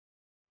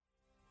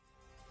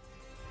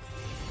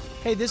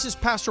Hey, this is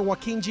Pastor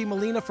Joaquin G.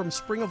 Molina from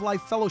Spring of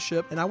Life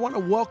Fellowship, and I want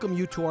to welcome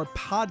you to our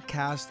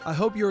podcast. I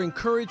hope you're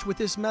encouraged with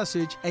this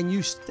message and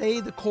you stay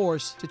the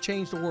course to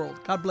change the world.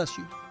 God bless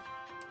you.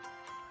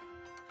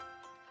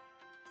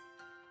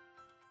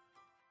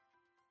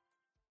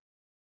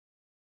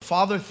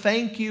 Father,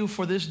 thank you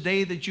for this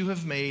day that you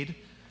have made.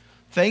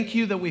 Thank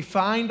you that we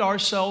find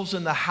ourselves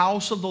in the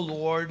house of the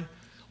Lord,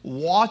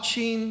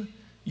 watching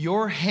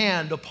your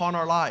hand upon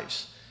our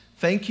lives.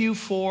 Thank you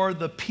for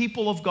the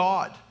people of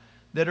God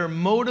that are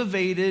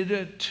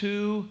motivated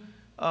to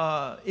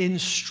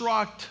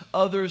instruct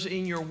others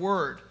in your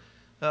word.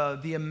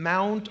 The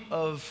amount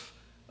of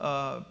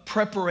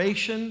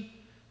preparation,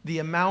 the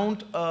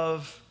amount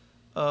of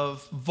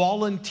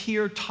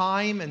volunteer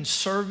time and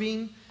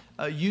serving,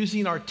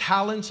 using our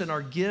talents and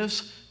our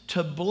gifts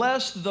to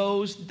bless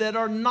those that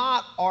are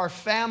not our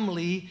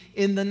family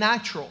in the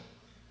natural.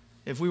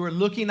 If we were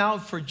looking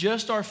out for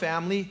just our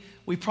family,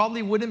 we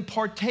probably wouldn't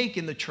partake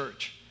in the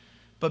church.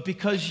 But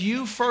because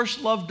you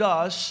first loved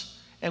us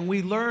and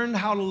we learned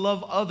how to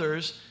love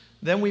others,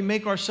 then we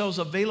make ourselves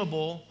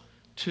available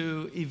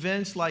to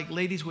events like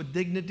Ladies with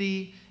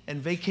Dignity and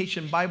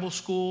Vacation Bible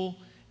School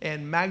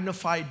and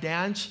Magnified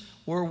Dance,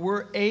 where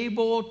we're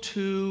able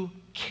to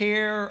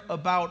care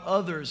about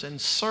others and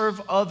serve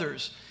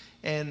others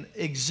and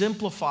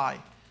exemplify,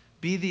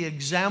 be the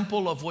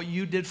example of what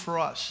you did for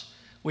us.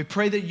 We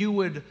pray that you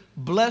would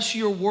bless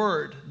your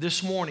word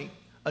this morning.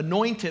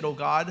 Anoint it, oh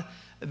God,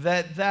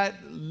 that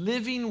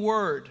living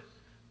word,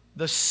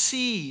 the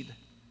seed,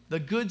 the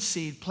good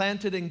seed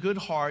planted in good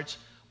hearts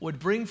would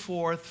bring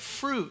forth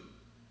fruit,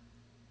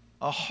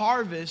 a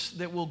harvest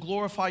that will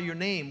glorify your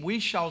name. We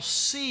shall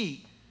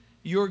see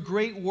your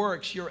great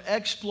works, your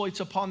exploits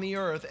upon the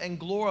earth, and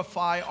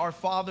glorify our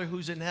Father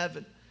who's in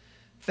heaven.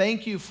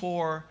 Thank you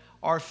for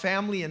our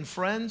family and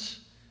friends.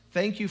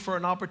 Thank you for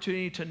an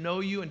opportunity to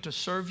know you and to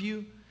serve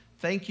you.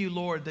 Thank you,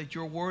 Lord, that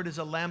your word is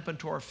a lamp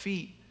unto our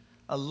feet.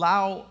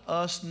 Allow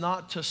us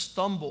not to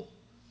stumble.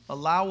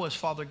 Allow us,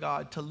 Father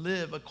God, to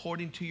live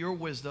according to your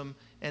wisdom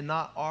and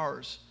not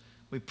ours.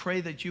 We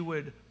pray that you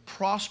would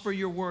prosper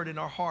your word in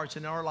our hearts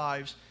and our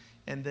lives,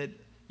 and that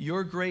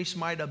your grace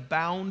might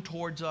abound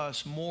towards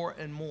us more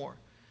and more.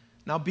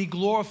 Now be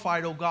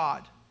glorified, O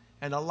God,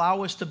 and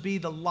allow us to be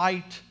the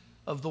light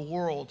of the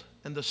world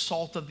and the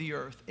salt of the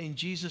earth. In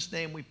Jesus'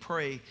 name we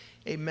pray,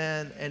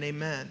 amen and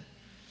amen.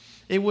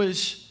 It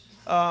was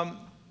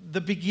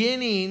the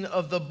beginning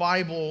of the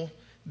Bible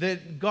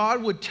that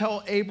God would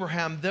tell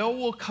Abraham, there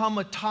will come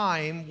a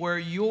time where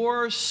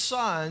your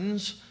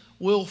sons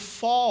will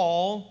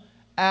fall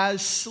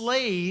as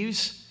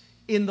slaves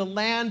in the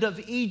land of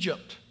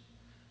Egypt.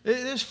 It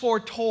is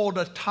foretold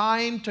a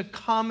time to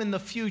come in the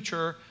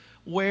future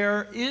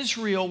where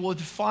Israel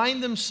would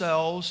find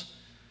themselves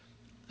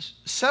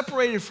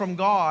separated from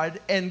God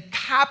and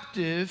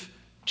captive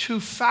to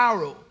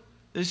Pharaoh.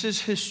 This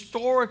is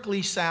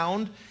historically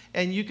sound,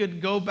 and you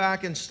could go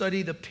back and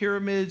study the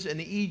pyramids in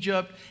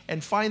Egypt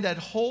and find that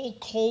whole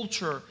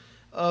culture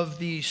of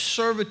the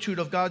servitude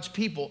of God's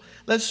people.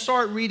 Let's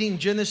start reading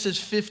Genesis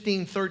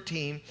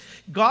 15:13.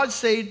 God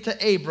said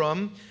to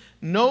Abram,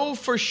 know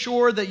for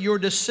sure that your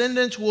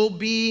descendants will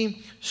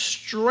be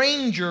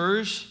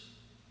strangers,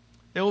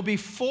 they will be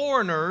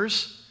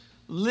foreigners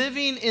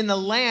living in a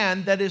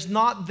land that is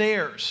not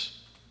theirs.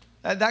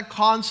 That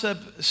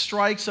concept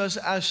strikes us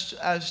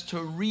as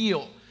to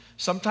real.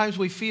 Sometimes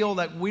we feel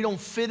that we don't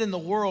fit in the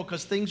world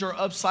because things are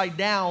upside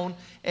down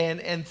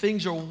and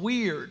things are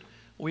weird.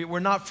 We're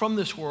not from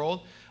this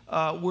world.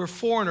 We're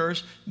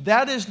foreigners.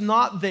 That is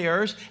not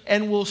theirs,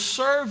 and will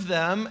serve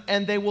them,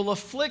 and they will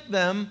afflict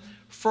them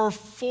for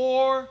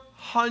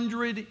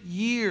 400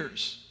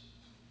 years.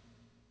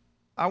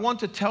 I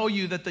want to tell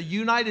you that the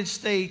United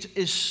States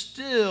is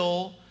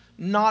still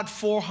not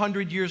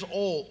 400 years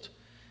old.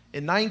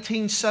 In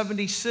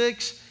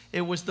 1976, it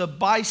was the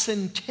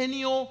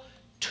bicentennial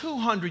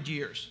 200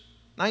 years,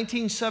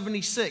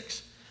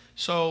 1976.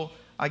 So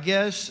I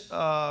guess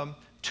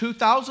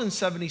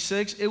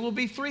 2076, it will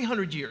be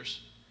 300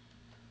 years.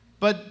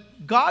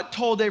 But God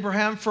told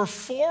Abraham, for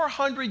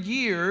 400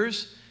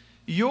 years,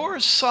 your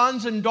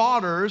sons and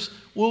daughters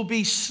will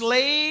be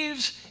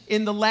slaves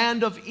in the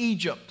land of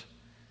Egypt.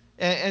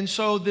 And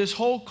so this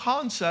whole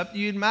concept,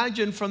 you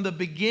imagine from the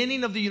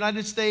beginning of the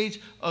United States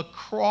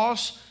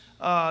across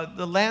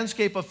the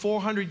landscape of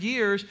 400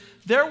 years,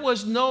 there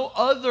was no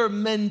other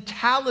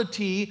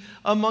mentality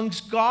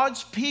amongst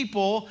God's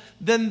people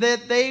than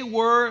that they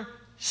were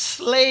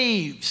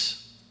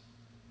slaves.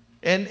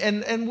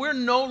 And we're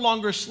no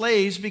longer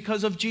slaves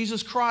because of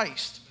Jesus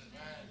Christ.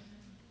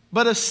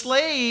 But a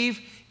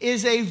slave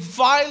is a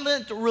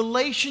violent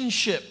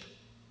relationship.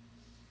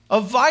 A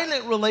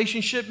violent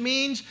relationship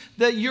means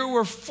that you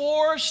were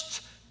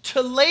forced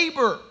to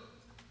labor.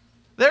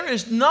 There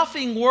is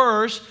nothing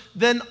worse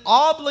than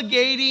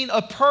obligating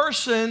a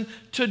person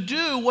to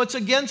do what's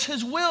against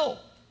his will.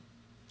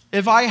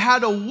 If I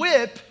had a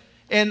whip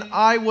and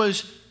I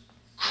was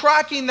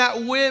cracking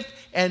that whip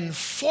and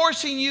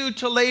forcing you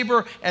to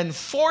labor and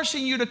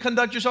forcing you to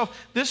conduct yourself.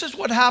 This is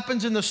what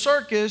happens in the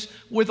circus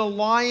with a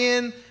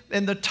lion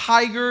and the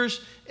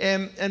tigers.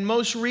 And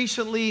most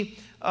recently,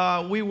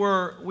 we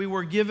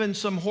were given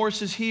some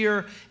horses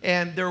here,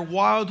 and they're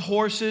wild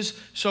horses.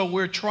 So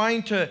we're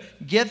trying to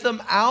get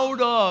them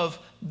out of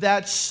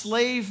that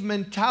slave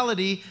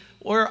mentality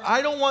where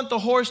I don't want the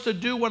horse to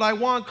do what I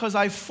want because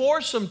I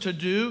force him to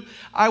do.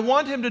 I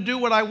want him to do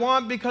what I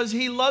want because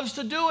he loves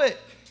to do it.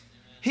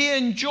 He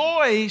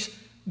enjoys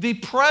the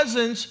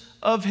presence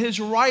of his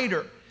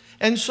rider.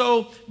 And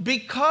so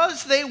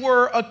because they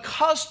were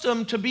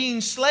accustomed to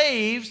being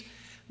slaves,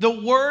 the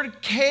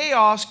word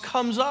chaos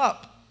comes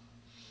up.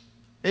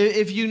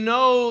 If you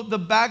know the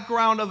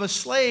background of a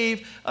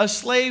slave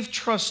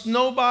trusts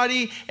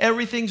nobody.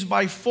 Everything's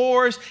by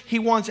force. He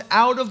wants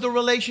out of the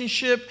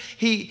relationship.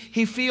 He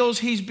feels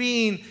he's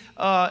being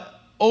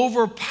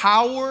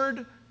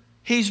overpowered.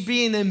 He's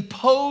being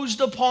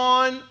imposed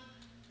upon.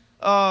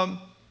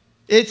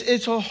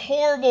 It's a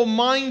horrible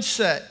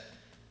mindset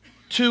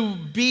to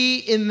be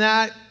in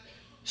that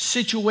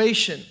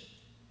situation.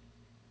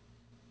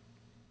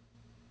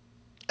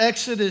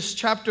 Exodus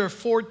chapter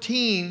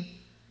 14,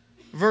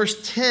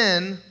 verse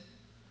 10,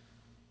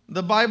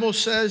 the Bible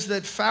says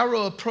that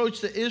Pharaoh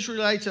approached the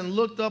Israelites and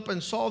looked up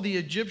and saw the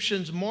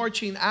Egyptians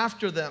marching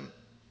after them.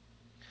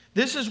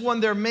 This is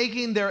when they're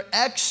making their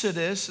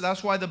exodus.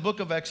 That's why the book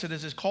of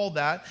Exodus is called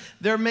that.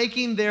 They're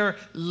making their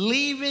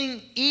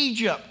leaving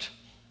Egypt.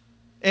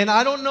 And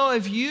I don't know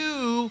if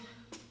you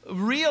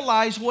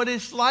realize what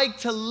it's like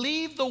to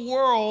leave the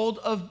world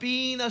of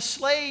being a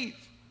slave,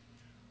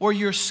 where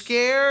you're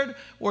scared,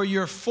 where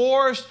you're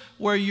forced,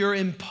 where you're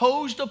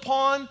imposed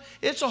upon.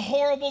 It's a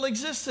horrible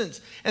existence.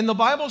 And the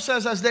Bible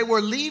says as they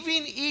were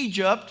leaving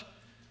Egypt,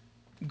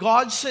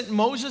 God sent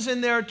Moses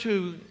in there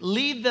to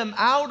lead them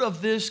out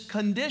of this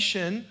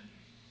condition.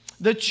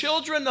 The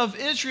children of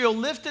Israel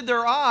lifted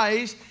their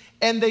eyes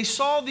and they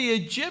saw the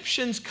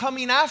Egyptians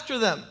coming after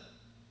them.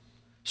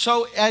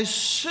 So as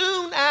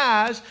soon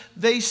as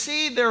they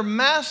see their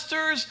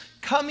masters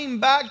coming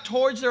back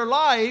towards their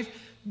life,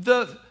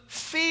 the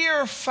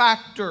fear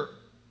factor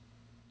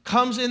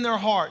comes in their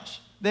hearts.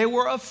 They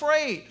were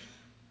afraid.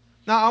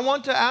 Now, I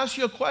want to ask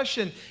you a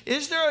question.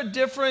 Is there a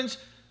difference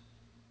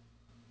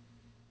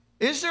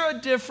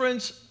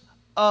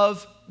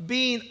of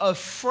being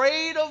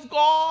afraid of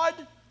God,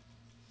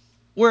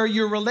 where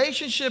your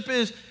relationship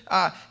is,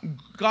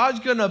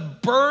 God's going to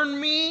burn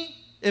me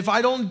if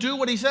I don't do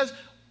what he says,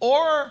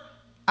 or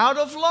out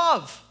of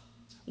love,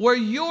 where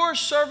you're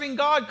serving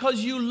God because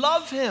you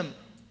love him?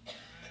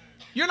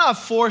 You're not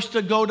forced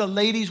to go to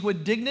Ladies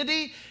with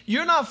Dignity.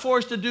 You're not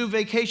forced to do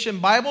Vacation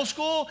Bible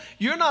School.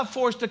 You're not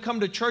forced to come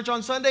to church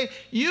on Sunday.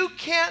 You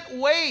can't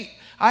wait.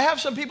 I have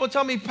some people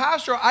tell me,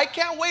 Pastor, I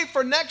can't wait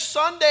for next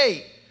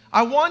Sunday.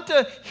 I want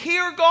to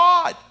hear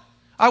God.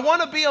 I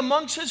want to be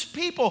amongst his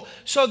people.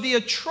 So the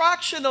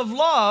attraction of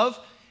love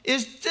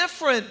is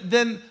different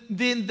than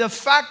the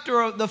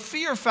factor of the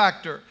fear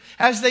factor.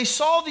 As they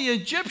saw the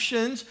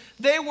Egyptians,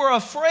 they were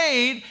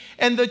afraid,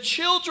 and the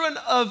children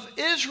of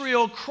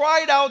Israel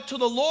cried out to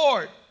the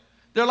Lord.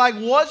 They're like,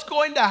 what's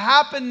going to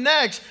happen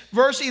next?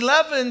 Verse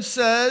 11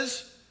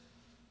 says,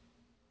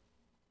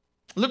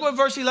 look what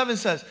verse 11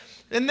 says.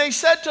 And they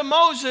said to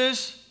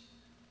Moses,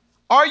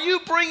 are you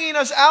bringing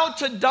us out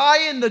to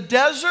die in the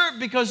desert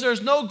because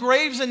there's no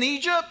graves in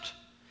Egypt?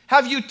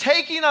 Have you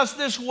taken us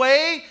this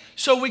way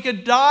so we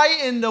could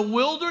die in the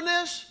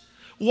wilderness?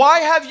 Why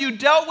have you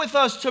dealt with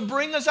us to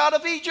bring us out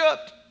of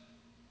Egypt?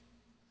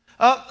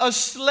 A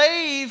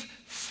slave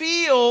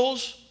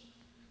feels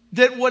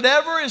that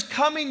whatever is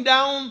coming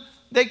down,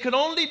 they could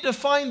only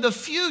define the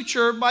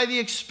future by the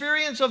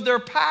experience of their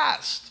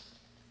past.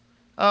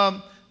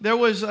 There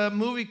was a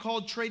movie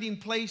called Trading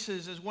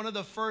Places. It's one of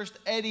the first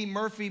Eddie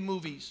Murphy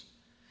movies.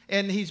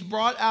 And he's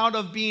brought out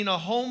of being a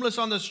homeless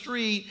on the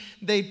street.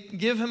 They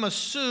give him a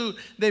suit.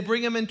 They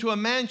bring him into a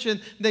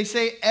mansion. They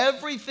say,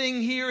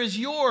 everything here is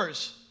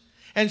yours.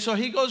 And so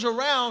he goes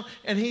around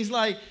and he's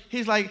like,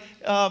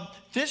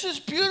 this is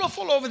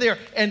beautiful over there.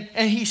 And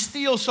he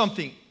steals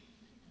something.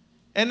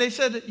 And they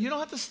said, you don't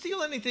have to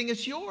steal anything.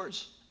 It's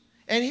yours.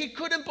 And he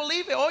couldn't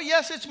believe it. Oh,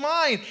 yes, it's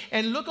mine.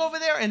 And look over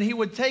there. And he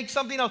would take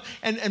something else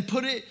and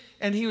put it.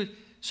 And he would.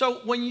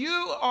 So when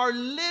you are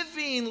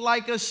living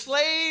like a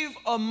slave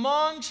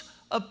amongst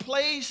a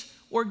place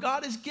where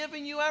God is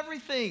giving you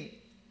everything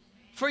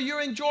for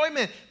your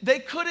enjoyment, they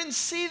couldn't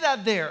see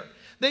that there.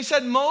 They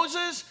said,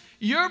 Moses,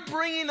 you're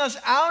bringing us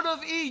out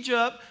of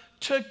Egypt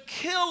to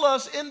kill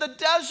us in the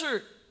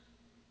desert.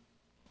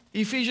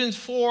 Ephesians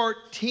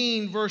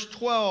 14, verse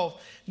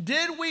 12.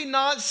 Did we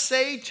not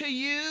say to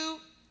you?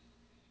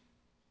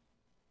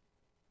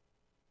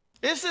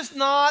 Is this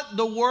not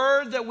the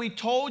word that we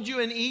told you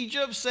in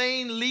Egypt,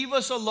 saying, leave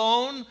us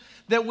alone,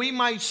 that we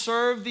might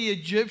serve the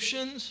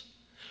Egyptians?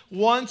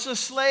 Once a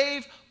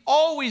slave,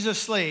 always a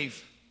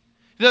slave.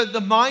 The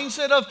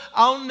mindset of,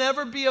 I'll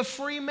never be a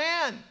free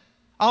man.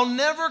 I'll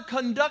never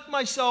conduct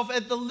myself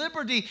at the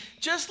liberty.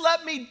 Just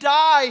let me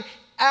die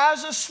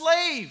as a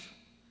slave.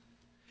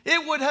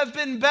 It would have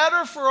been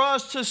better for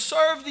us to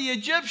serve the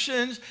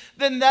Egyptians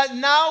than that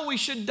now we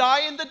should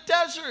die in the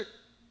desert.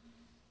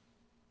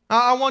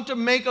 I want to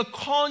make a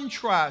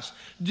contrast.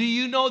 Do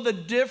you know the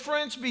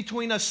difference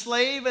between a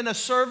slave and a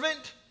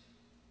servant?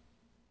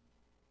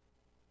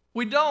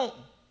 We don't.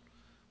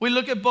 We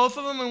look at both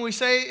of them and we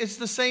say it's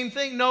the same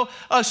thing. No,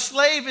 a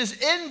slave is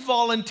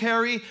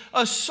involuntary.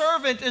 A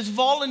servant is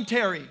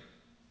voluntary.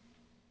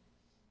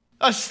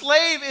 A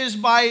slave is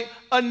by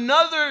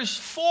another's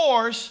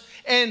force,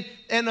 and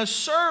a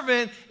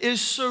servant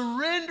is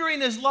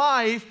surrendering his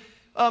life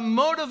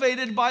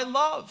motivated by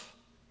love.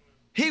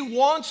 He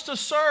wants to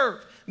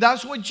serve.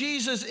 That's what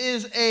Jesus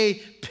is a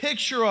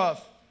picture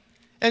of.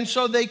 And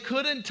so they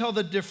couldn't tell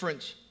the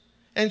difference.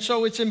 And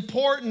so it's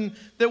important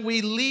that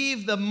we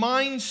leave the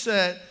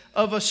mindset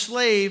of a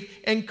slave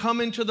and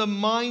come into the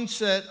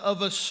mindset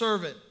of a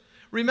servant.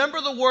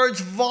 Remember the words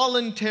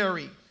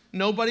voluntary.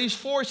 Nobody's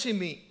forcing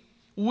me.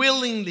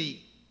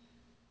 Willingly.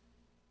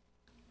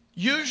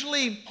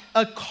 Usually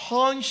a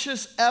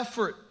conscious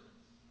effort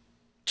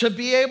to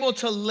be able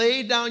to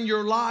lay down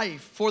your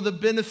life for the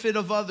benefit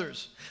of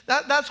others.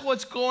 That's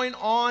what's going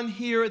on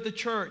here at the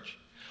church.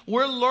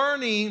 We're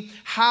learning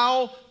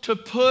how to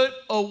put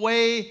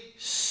away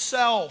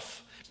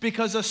self,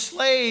 because a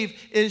slave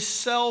is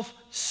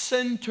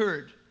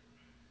self-centered.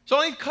 He's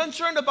only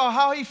concerned about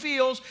how he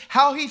feels,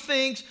 how he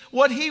thinks,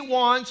 what he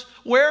wants,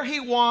 where he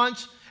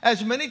wants,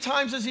 as many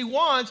times as he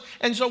wants.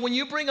 And so when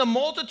you bring a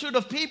multitude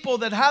of people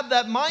that have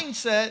that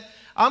mindset,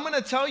 I'm going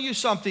to tell you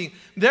something.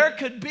 There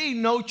could be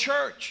no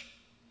church.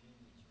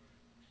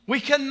 We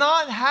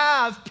cannot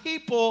have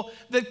people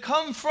that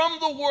come from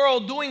the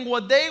world doing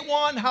what they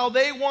want, how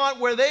they want,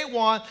 where they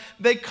want.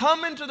 They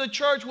come into the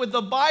church with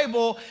the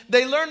Bible,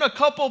 they learn a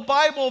couple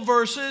Bible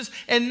verses,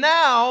 and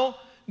now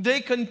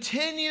they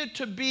continue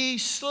to be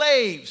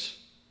slaves.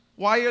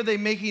 Why are they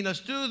making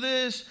us do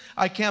this?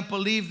 I can't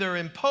believe they're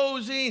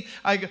imposing.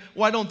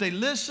 Why don't they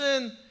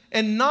listen?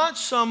 And not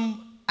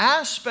some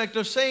aspect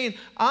of saying,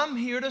 I'm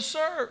here to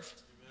serve.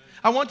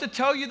 I want to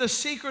tell you the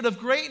secret of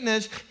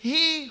greatness.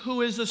 He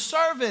who is a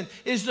servant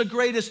is the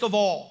greatest of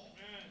all.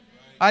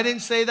 I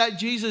didn't say that,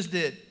 Jesus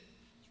did.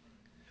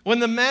 When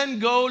the men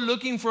go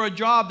looking for a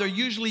job, they're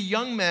usually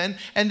young men,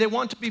 and they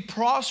want to be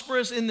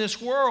prosperous in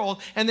this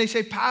world. And they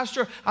say,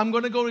 Pastor, I'm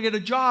going to go to get a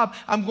job.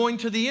 I'm going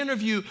to the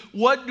interview.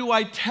 What do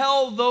I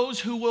tell those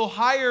who will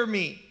hire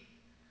me?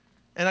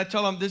 And I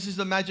tell them, this is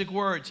the magic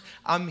words.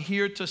 I'm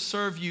here to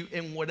serve you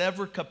in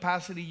whatever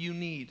capacity you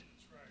need.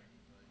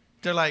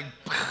 They're like,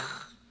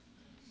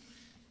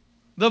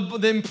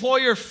 the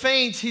employer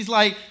faints. He's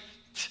like,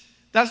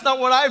 that's not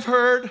what I've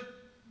heard.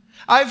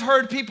 I've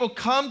heard people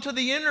come to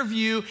the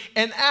interview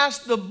and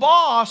ask the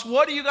boss,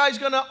 what are you guys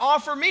going to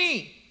offer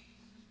me?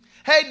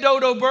 Hey,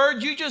 Dodo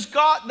Bird, you just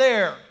got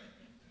there.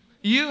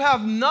 You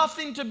have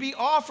nothing to be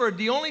offered.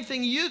 The only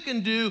thing you can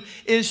do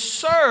is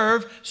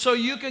serve so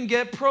you can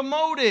get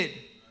promoted.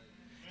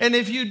 And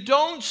if you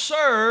don't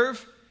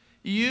serve,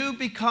 you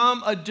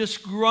become a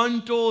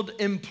disgruntled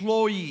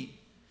employee.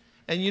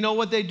 And you know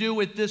what they do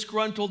with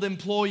disgruntled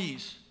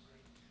employees?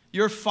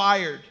 You're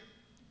fired.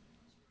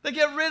 They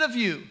get rid of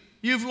you.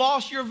 You've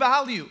lost your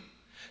value.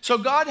 So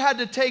God had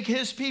to take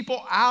his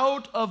people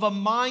out of a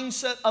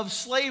mindset of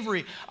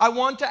slavery. I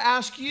want to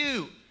ask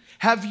you,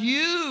 have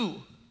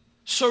you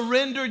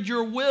surrendered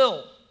your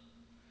will?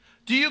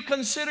 Do you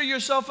consider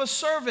yourself a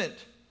servant?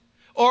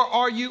 Or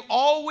are you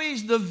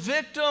always the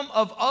victim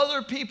of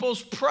other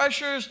people's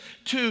pressures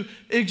to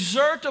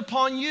exert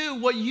upon you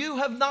what you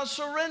have not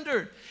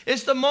surrendered?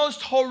 It's the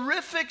most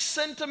horrific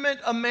sentiment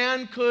a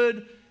man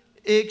could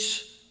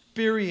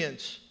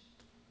experience.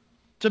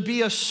 To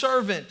be a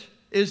servant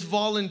is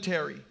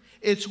voluntary.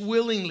 It's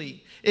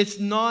willingly. It's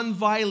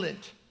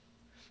non-violent.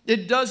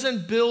 It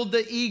doesn't build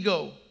the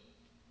ego.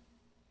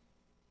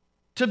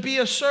 To be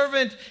a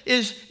servant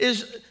is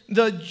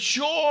the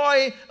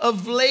joy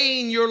of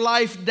laying your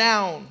life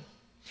down.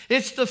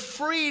 It's the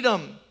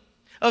freedom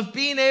of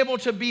being able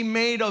to be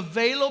made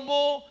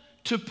available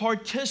to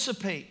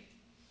participate.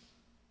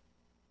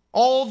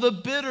 All the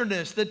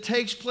bitterness that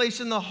takes place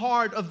in the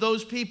heart of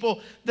those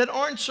people that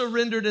aren't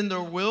surrendered in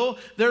their will,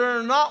 that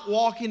are not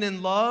walking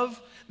in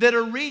love, that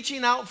are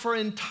reaching out for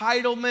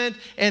entitlement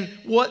and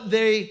what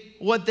they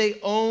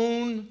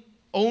own,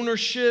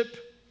 ownership.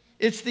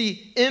 It's the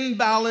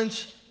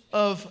imbalance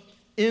of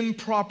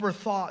improper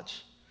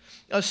thoughts.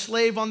 A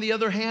slave, on the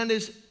other hand,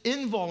 is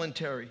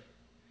involuntary.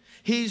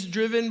 He's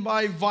driven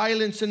by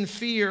violence and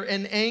fear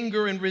and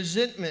anger and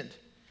resentment.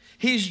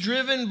 He's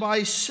driven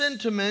by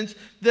sentiments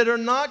that are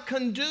not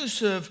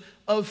conducive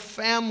of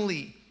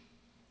family.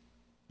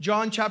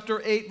 John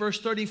chapter 8,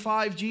 verse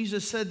 35,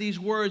 Jesus said these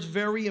words,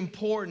 very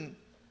important.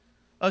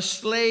 A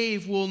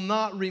slave will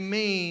not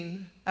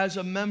remain as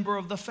a member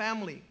of the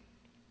family.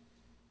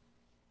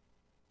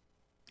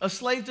 A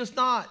slave does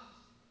not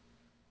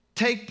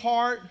take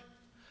part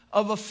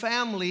of a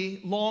family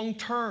long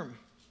term.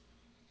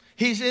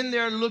 He's in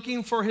there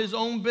looking for his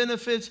own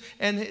benefits.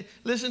 And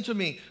listen to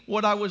me,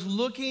 what I was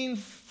looking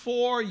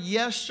for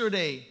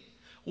yesterday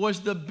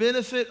was the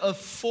benefit of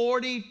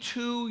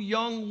 42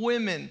 young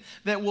women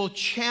that will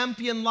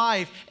champion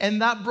life.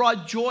 And that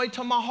brought joy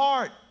to my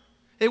heart.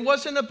 It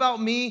wasn't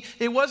about me.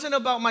 It wasn't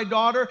about my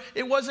daughter.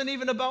 It wasn't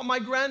even about my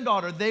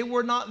granddaughter. They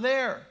were not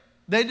there.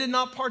 They did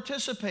not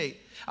participate.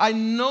 I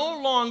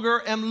no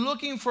longer am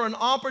looking for an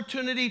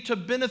opportunity to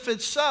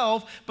benefit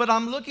self, but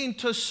I'm looking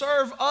to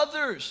serve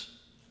others.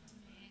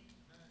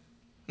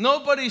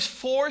 Nobody's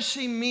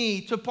forcing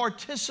me to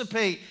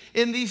participate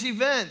in these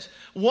events.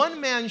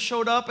 One man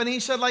showed up and he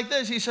said like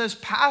this. He says,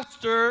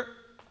 Pastor,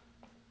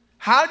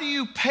 how do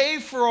you pay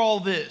for all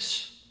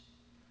this?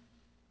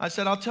 I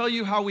said, I'll tell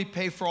you how we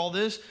pay for all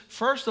this.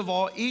 First of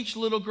all, each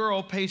little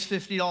girl pays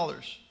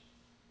 $50.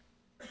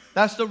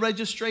 That's the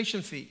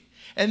registration fee.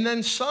 And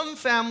then some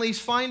families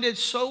find it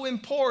so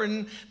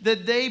important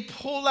that they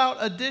pull out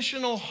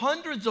additional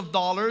hundreds of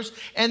dollars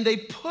and they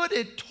put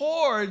it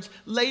towards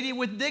Lady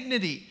with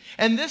Dignity.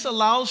 And this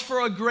allows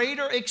for a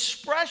greater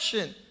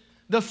expression.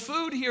 The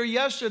food here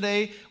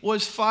yesterday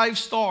was 5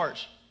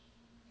 stars.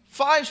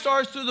 5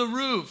 stars through the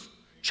roof.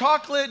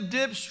 Chocolate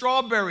dipped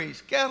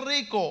strawberries. Que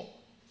rico.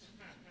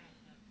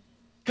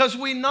 Because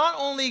we not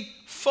only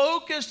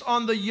focused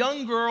on the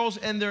young girls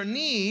and their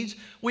needs,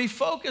 we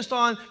focused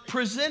on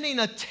presenting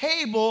a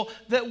table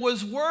that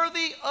was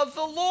worthy of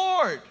the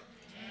Lord.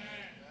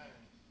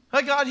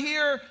 I got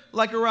here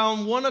like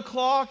around 1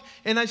 o'clock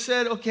and I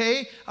said,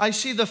 okay, I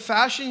see the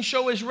fashion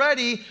show is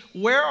ready.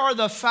 Where are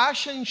the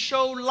fashion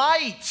show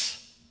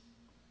lights?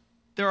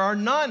 There are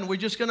none. We're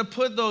just going to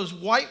put those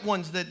white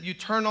ones that you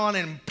turn on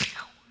and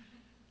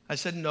I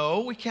said,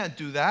 no, we can't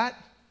do that.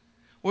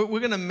 We're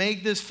going to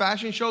make this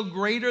fashion show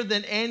greater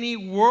than any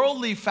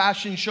worldly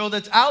fashion show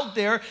that's out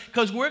there,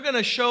 because we're going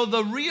to show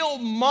the real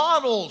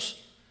models,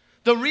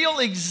 the real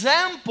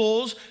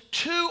examples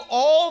to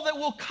all that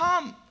will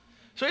come.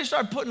 So they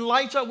started putting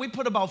lights up. We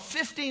put about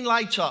 15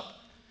 lights up.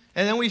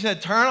 And then we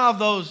said, turn off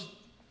those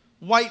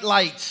white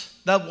lights,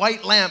 the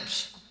white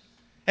lamps.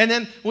 And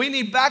then we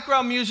need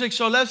background music,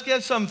 so let's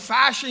get some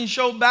fashion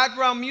show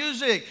background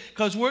music,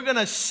 because we're going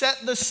to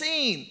set the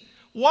scene.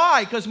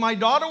 Why? Because my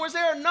daughter was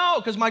there? No.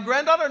 Because my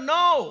granddaughter?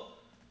 No.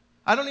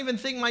 I don't even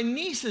think my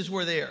nieces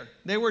were there.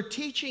 They were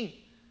teaching.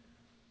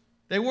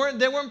 They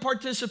weren't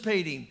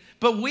participating.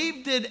 But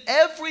we did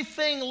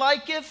everything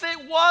like if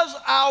it was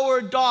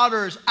our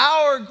daughters,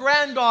 our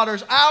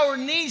granddaughters, our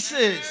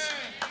nieces.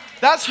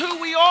 That's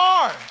who we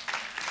are.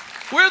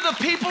 We're the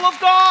people of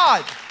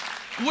God.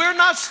 We're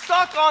not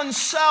stuck on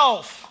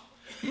self.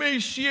 Me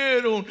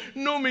hicieron,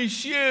 no me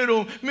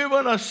hicieron, me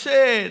van a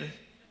hacer.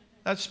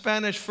 That's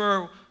Spanish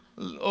for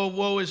oh,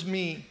 woe is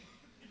me.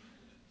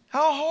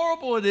 How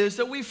horrible it is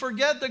that we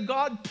forget that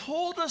God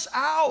pulled us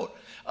out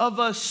of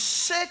a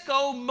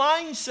sicko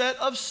mindset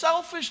of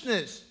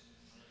selfishness.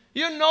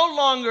 You're no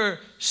longer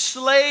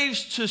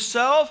slaves to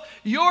self.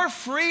 You're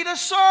free to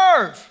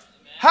serve.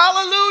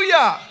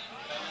 Hallelujah.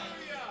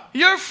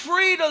 You're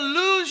free to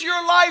lose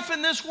your life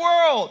in this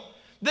world,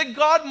 that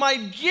God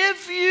might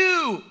give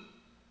you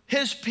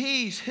His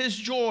peace, His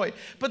joy.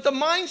 But the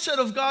mindset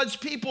of God's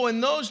people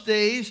in those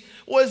days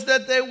was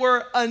that they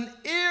were an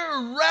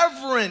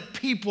irreverent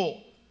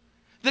people.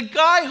 The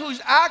guy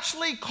who's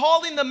actually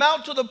calling them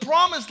out to the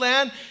promised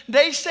land,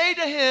 they say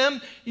to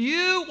him,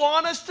 you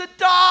want us to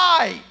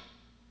die.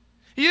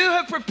 You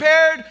have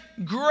prepared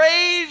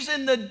graves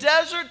in the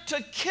desert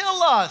to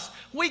kill us.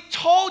 We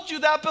told you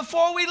that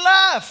before we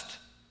left.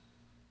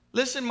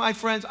 Listen, my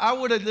friends, I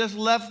would have just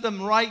left them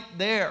right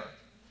there.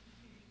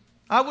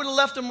 I would have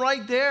left them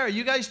right there.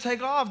 You guys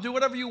take off. Do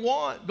whatever you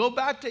want. Go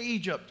back to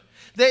Egypt.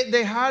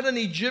 They had an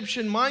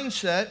Egyptian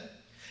mindset.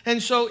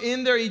 And so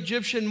in their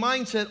Egyptian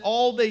mindset,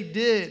 all they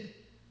did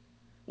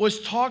was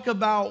talk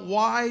about,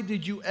 why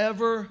did you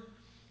ever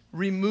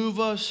remove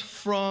us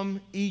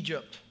from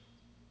Egypt?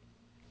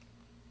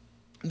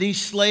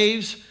 These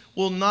slaves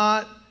will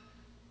not,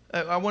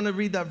 I want to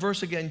read that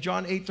verse again,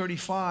 John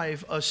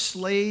 8:35. A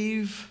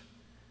slave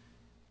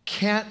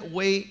can't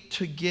wait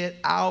to get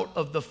out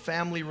of the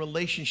family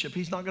relationship.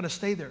 He's not going to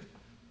stay there.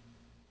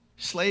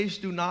 Slaves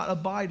do not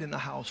abide in the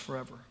house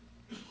forever.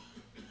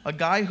 A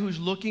guy who's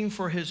looking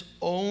for his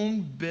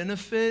own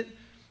benefit,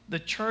 the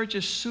church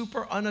is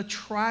super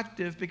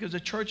unattractive, because the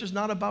church is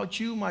not about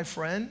you, my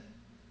friend.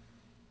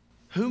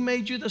 Who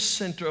made you the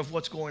center of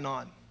what's going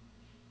on?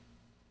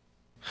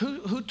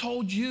 Who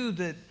told you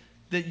that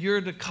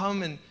you're to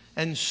come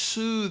and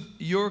soothe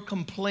your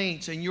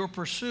complaints and your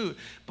pursuit?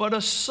 But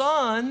a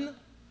son,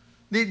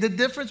 the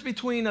difference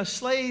between a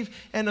slave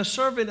and a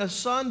servant, a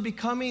son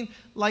becoming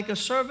like a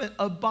servant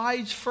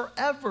abides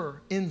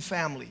forever in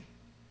family.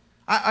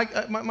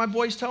 My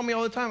boys tell me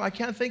all the time, I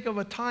can't think of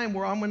a time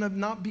where I'm going to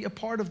not be a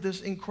part of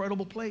this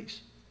incredible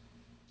place.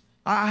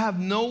 I have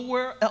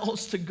nowhere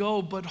else to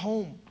go but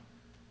home.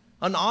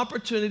 An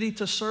opportunity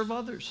to serve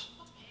others.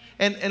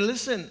 And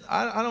listen,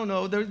 I don't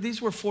know,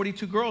 these were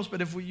 42 girls, but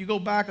if you go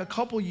back a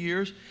couple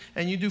years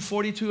and you do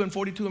 42 and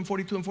 42 and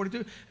 42 and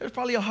 42, there's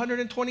probably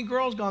 120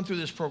 girls gone through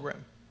this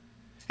program.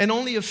 And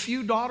only a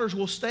few daughters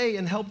will stay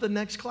and help the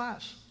next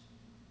class.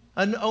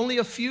 And only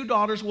a few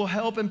daughters will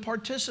help and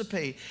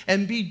participate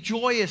and be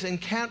joyous and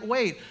can't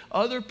wait.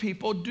 Other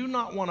people do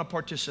not want to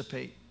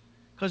participate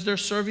because they're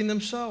serving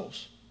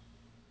themselves.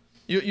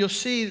 You'll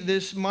see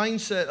this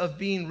mindset of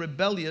being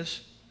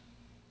rebellious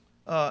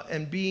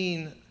and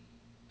being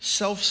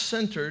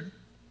self-centered.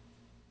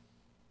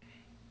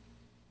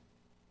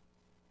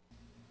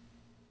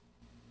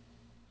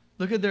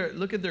 Look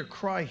at their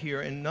cry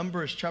here in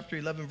Numbers chapter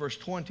 11, verse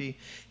 20.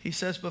 He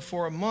says, "But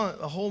for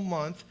a whole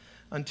month,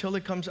 until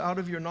it comes out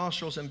of your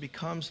nostrils and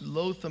becomes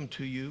loathsome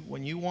to you,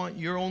 when you want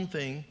your own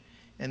thing,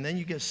 and then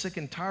you get sick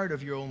and tired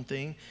of your own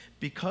thing,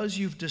 because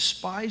you've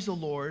despised the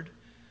Lord,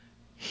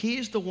 He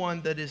is the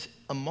one that is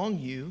among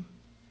you,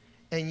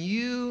 and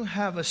you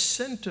have a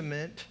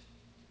sentiment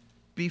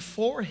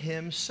before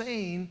Him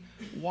saying,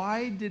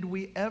 why did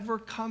we ever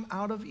come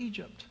out of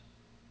Egypt?"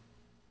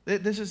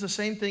 This is the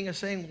same thing as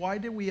saying, why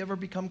did we ever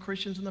become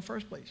Christians in the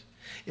first place?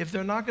 If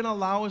they're not going to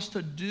allow us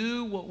to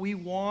do what we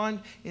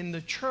want in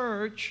the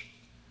church,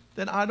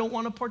 then I don't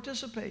want to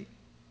participate.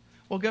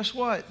 Well, guess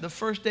what? The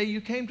first day you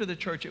came to the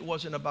church, it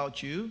wasn't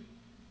about you.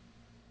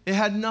 It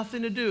had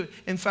nothing to do.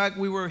 In fact,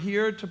 we were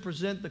here to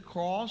present the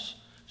cross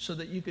so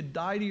that you could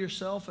die to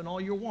yourself and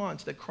all your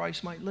wants, that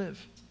Christ might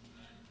live,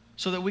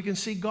 so that we can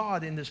see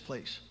God in this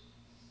place.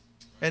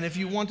 And if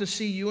you want to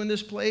see you in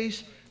this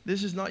place,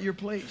 this is not your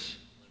place.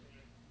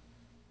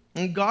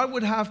 And God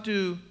would have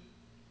to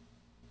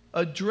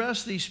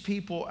address these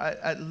people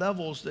at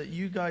levels that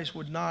you guys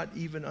would not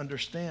even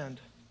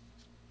understand.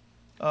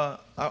 I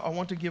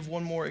want to give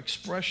one more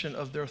expression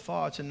of their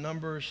thoughts in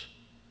Numbers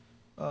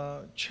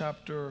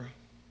chapter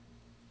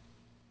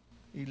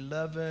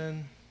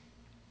 11,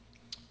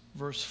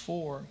 verse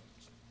 4.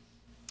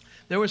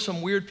 There were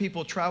some weird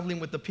people traveling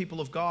with the people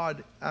of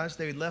God as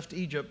they left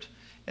Egypt,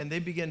 and they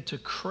began to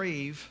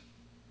crave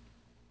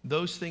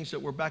those things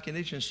that were back in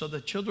Egypt. So the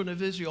children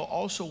of Israel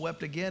also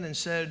wept again and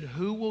said,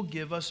 "Who will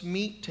give us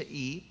meat to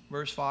eat?"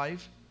 Verse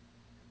 5.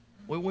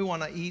 We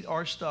want to eat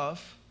our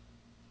stuff.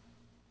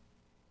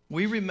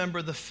 We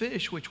remember the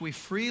fish which we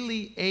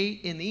freely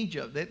ate in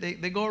Egypt.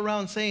 They go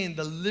around saying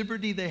the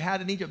liberty they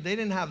had in Egypt. They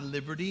didn't have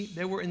liberty.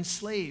 They were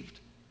enslaved.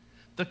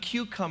 The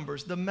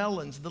cucumbers, the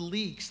melons, the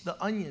leeks, the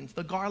onions,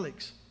 the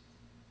garlics.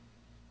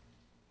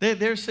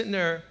 They're sitting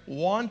there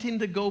wanting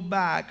to go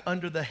back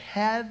under the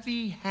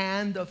heavy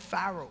hand of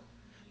Pharaoh,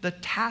 the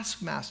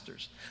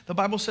taskmasters. The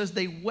Bible says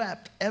they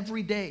wept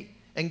every day.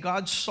 And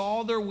God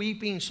saw their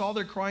weeping, saw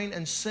their crying,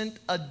 and sent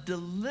a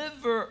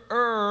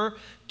deliverer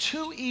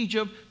to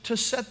Egypt to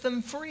set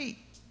them free.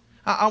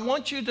 I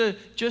want you to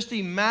just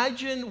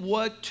imagine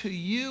what to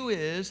you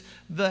is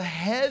the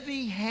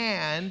heavy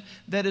hand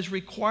that is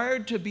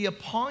required to be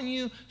upon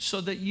you so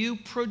that you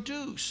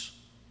produce.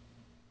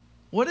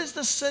 What is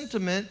the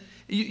sentiment?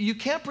 You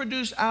can't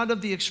produce out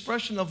of the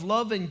expression of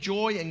love and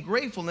joy and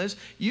gratefulness.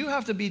 You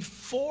have to be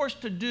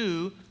forced to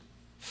do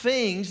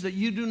things that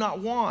you do not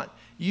want.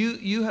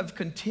 You have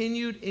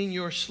continued in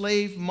your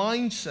slave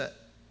mindset.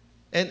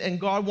 And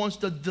God wants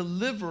to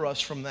deliver us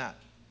from that.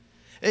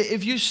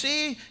 If you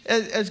see,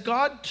 as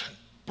God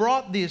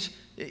brought this,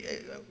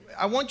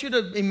 I want you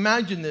to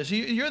imagine this.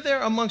 You're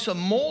there amongst a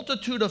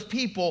multitude of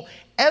people,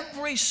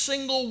 every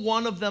single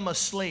one of them a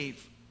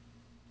slave.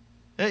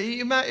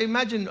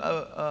 Imagine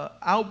an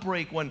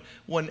outbreak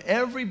when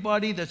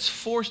everybody that's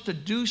forced to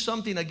do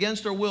something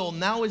against their will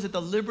now is at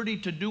the liberty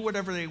to do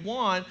whatever they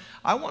want.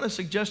 I want to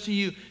suggest to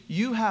you,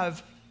 you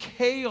have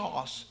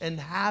chaos and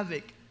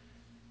havoc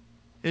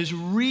is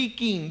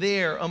wreaking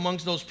there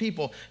amongst those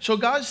people. So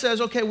God says,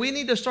 okay, we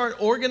need to start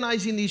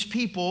organizing these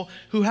people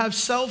who have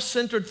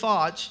self-centered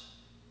thoughts.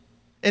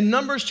 In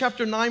Numbers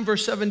chapter 9,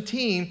 verse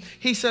 17,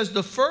 he says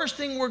the first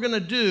thing we're going to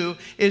do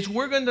is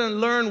we're going to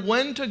learn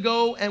when to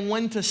go and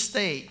when to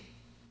stay.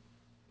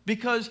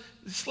 Because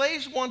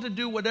slaves want to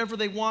do whatever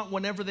they want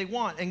whenever they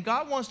want. And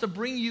God wants to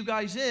bring you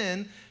guys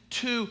in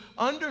to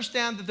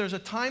understand that there's a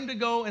time to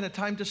go and a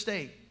time to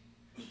stay.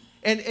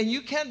 And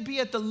you can't be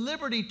at the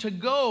liberty to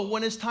go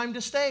when it's time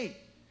to stay.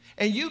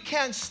 And you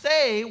can't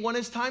stay when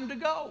it's time to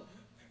go.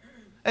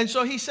 And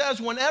so he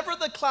says, whenever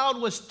the cloud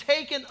was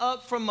taken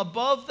up from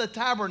above the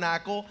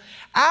tabernacle,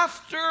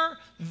 after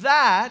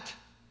that,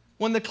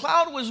 when the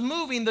cloud was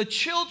moving, the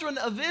children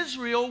of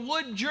Israel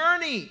would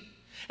journey.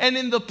 And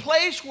in the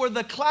place where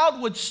the cloud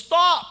would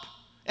stop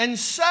and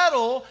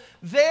settle,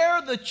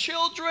 there the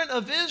children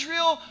of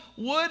Israel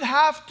would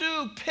have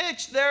to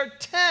pitch their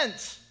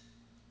tents.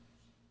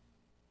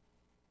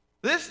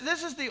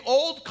 This is the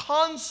old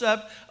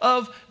concept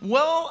of,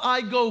 will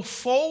I go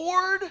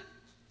forward?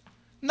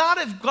 Not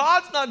if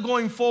God's not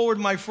going forward,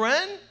 my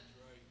friend.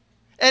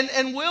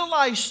 And will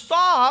I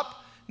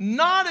stop?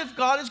 Not if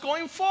God is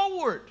going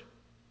forward.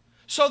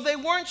 So they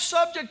weren't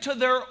subject to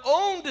their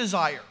own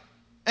desire.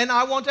 And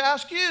I want to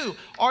ask you,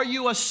 are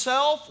you a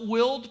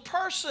self-willed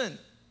person?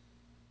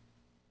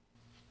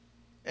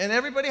 And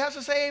everybody has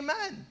to say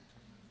amen.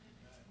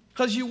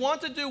 Because you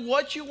want to do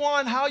what you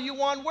want, how you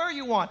want, where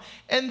you want.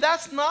 And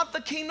that's not the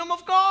kingdom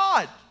of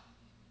God.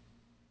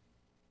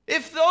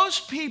 If those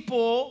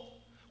people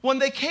When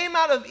they came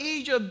out of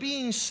Egypt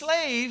being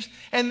slaves,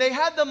 and they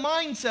had the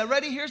mindset,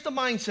 ready? Here's the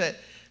mindset.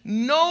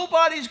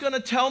 Nobody's going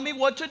to tell me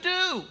what to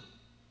do.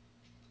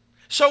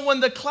 So when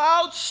the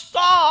cloud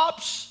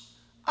stops,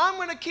 I'm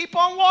going to keep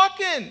on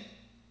walking.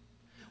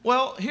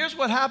 Well, here's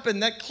what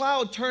happened. That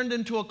cloud turned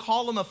into a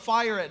column of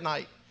fire at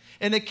night,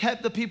 and it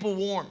kept the people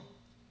warm.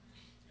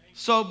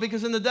 So,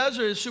 because in the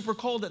desert, it's super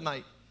cold at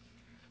night.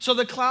 So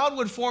the cloud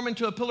would form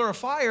into a pillar of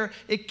fire.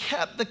 It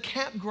kept the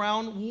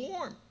campground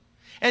warm.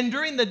 And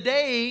during the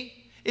day,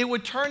 it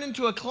would turn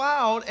into a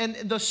cloud, and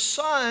the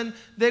sun,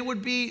 they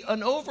would be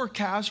an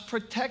overcast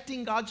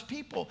protecting God's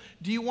people.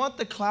 Do you want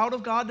the cloud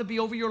of God to be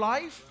over your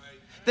life?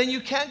 Then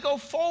you can't go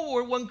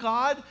forward when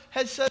God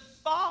has said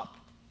stop.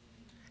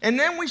 And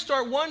then we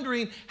start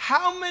wondering,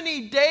 how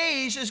many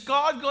days is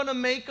God going to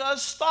make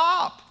us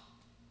stop?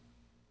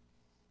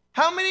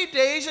 How many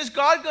days is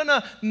God going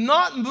to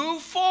not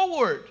move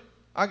forward?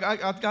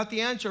 I've got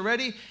the answer.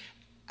 Ready?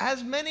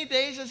 As many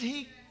days as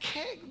He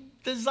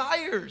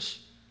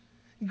desires.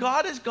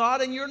 God is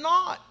God and you're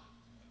not.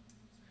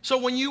 So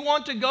when you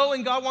want to go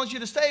and God wants you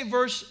to stay,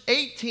 verse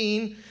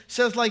 18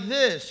 says like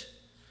this.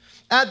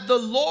 At the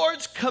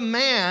Lord's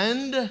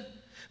command,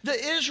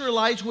 the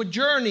Israelites would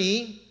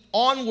journey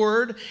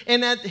onward,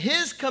 and at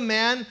His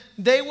command,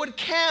 they would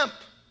camp.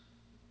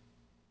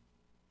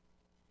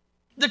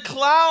 The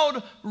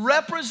cloud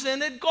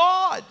represented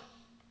God.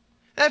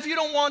 And if you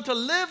don't want to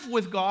live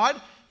with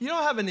God, you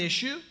don't have an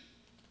issue.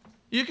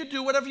 You can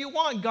do whatever you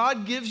want.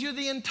 God gives you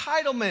the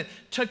entitlement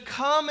to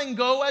come and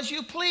go as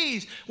you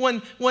please.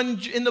 When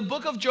in the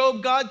book of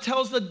Job, God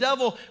tells the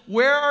devil,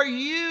 where are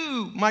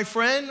you, my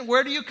friend?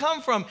 Where do you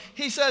come from?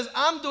 He says,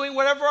 I'm doing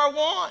whatever I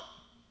want.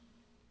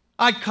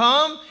 I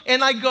come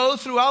and I go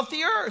throughout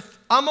the earth.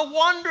 I'm a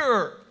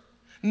wanderer.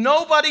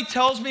 Nobody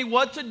tells me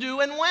what to do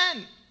and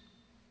when.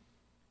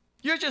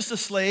 You're just a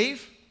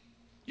slave.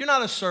 You're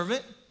not a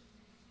servant.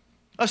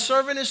 A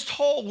servant is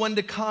told when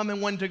to come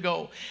and when to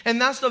go.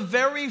 And that's the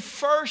very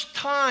first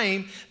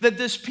time that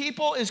this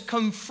people is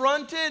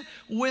confronted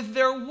with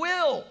their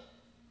will.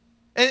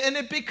 And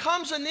it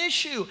becomes an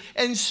issue,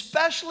 and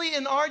especially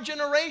in our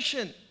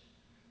generation.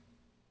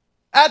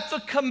 At the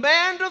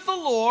command of the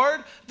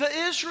Lord, the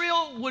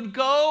Israel would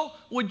go,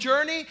 would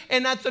journey,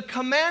 and at the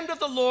command of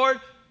the Lord,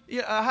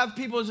 I have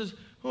people who says,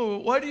 oh,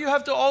 why do you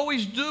have to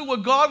always do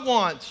what God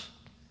wants?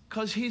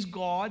 Because He's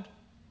God.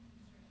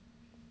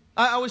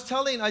 I was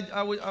telling,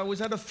 I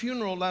was at a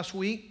funeral last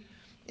week,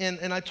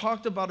 and I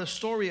talked about a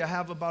story I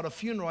have about a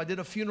funeral. I did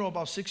a funeral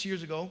about 6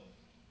 years ago,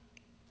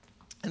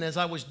 and as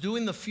I was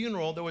doing the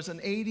funeral, there was an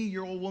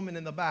 80-year-old woman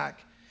in the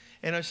back,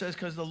 and I says,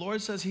 because the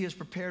Lord says He has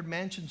prepared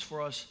mansions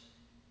for us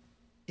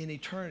in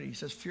eternity. He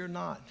says, fear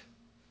not.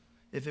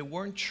 If it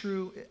weren't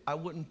true, I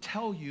wouldn't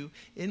tell you.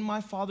 In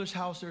my Father's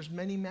house, there's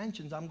many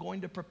mansions. I'm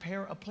going to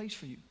prepare a place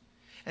for you.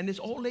 And this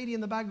old lady in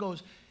the back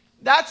goes,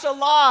 that's a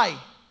lie.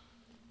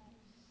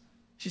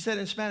 She said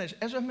in Spanish,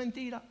 eso es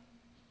mentira.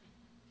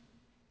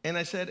 And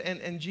I said,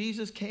 and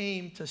Jesus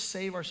came to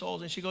save our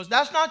souls. And she goes,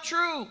 that's not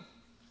true.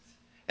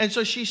 And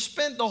so she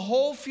spent the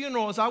whole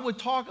funeral, as I would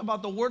talk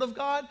about the Word of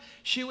God,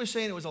 she was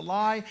saying it was a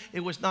lie, it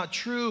was not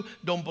true,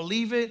 don't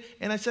believe it.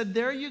 And I said,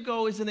 there you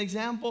go, is an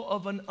example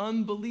of an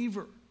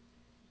unbeliever.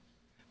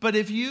 But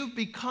if you've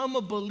become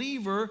a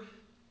believer,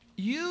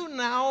 you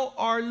now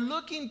are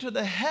looking to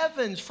the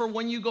heavens for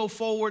when you go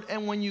forward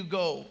and when you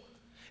go.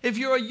 If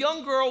you're a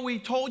young girl, we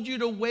told you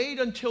to wait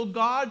until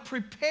God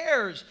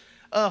prepares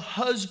a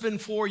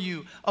husband for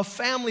you, a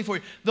family for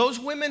you. Those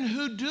women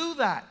who do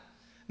that,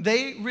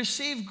 they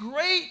receive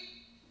great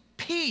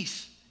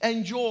peace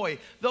and joy.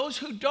 Those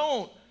who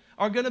don't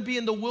are going to be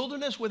in the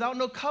wilderness without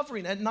no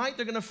covering. At night,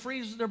 they're going to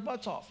freeze their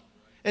butts off.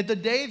 At the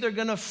day, they're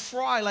going to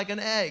fry like an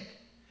egg.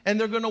 And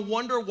they're going to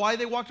wonder why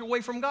they walked away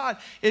from God.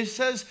 It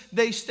says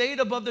they stayed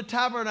above the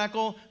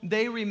tabernacle.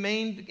 They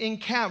remained in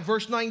camp.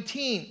 Verse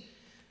 19.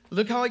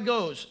 Look how it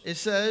goes. It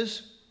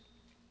says,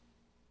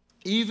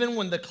 even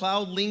when the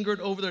cloud lingered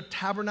over the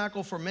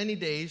tabernacle for many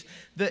days,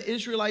 the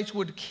Israelites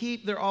would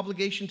keep their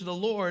obligation to the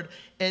Lord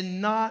and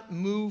not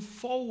move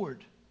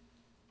forward.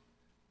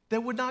 They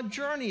would not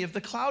journey. If the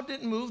cloud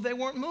didn't move, they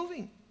weren't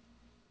moving.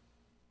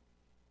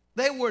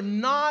 They were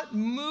not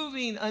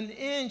moving an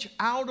inch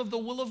out of the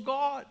will of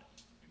God.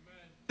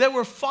 They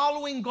were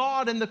following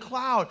God in the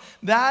cloud.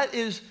 That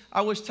is,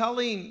 I was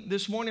telling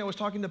this morning, I was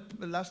talking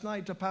last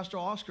night to Pastor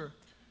Oscar.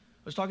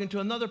 I was talking to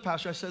another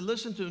pastor. I said,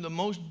 listen to him, the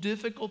most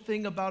difficult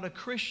thing about a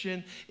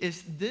Christian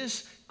is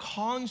this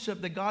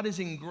concept that God is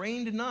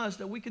ingrained in us,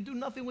 that we could do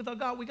nothing without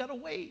God. We got to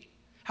wait.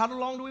 How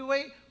long do we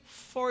wait?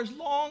 For as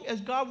long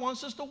as God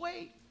wants us to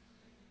wait.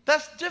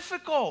 That's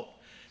difficult.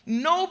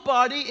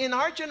 Nobody in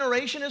our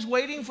generation is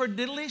waiting for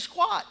diddly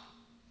squat.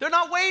 They're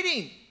not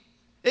waiting.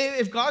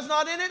 If God's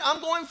not in it,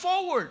 I'm going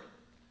forward.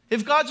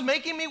 If God's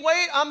making me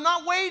wait, I'm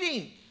not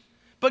waiting.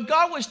 But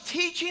God was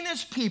teaching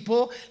His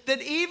people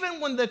that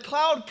even when the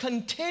cloud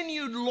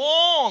continued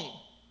long,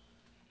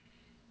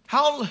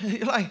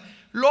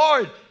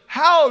 Lord,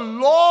 how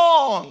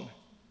long?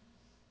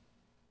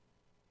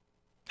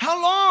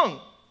 How long?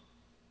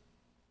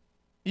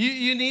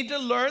 You need to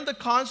learn the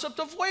concept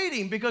of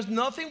waiting, because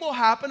nothing will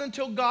happen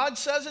until God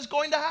says it's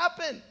going to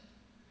happen.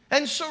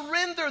 And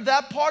surrender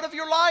that part of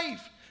your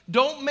life.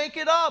 Don't make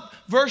it up.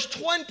 Verse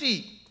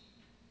 20.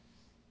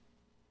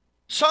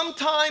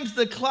 Sometimes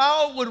the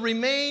cloud would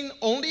remain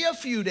only a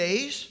few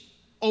days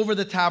over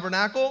the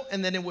tabernacle,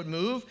 and then it would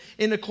move.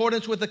 In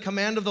accordance with the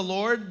command of the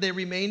Lord, they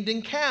remained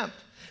encamped.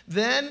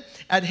 Then,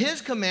 at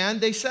his command,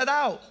 they set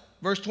out.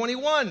 Verse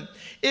 21.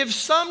 If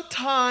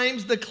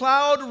sometimes the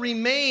cloud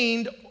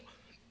remained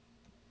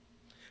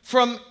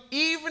from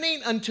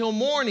evening until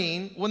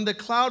morning, when the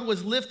cloud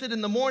was lifted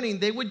in the morning,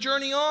 they would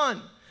journey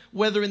on,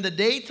 whether in the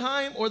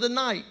daytime or the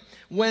night.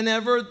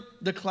 Whenever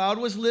the cloud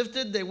was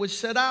lifted, they would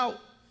set out.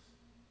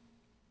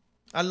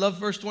 I love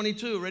verse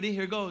 22. Ready?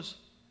 Here goes.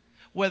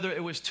 Whether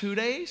it was 2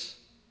 days,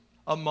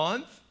 a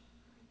month,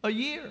 a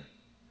year.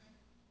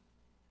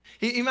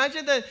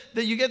 Imagine that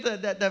you get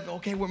that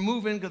okay, we're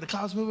moving because the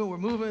cloud's moving, we're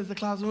moving, the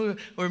cloud's moving,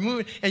 we're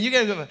moving, and you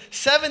get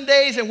 7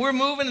 days and we're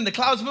moving and the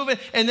cloud's moving,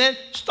 and then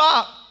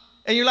stop.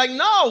 And you're like,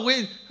 no,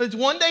 it's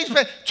 1 day,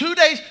 2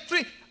 days,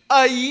 3,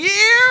 a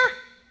year,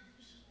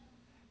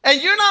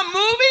 and you're not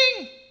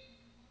moving?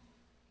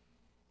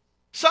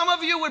 Some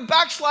of you would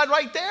backslide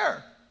right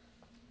there.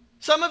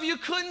 Some of you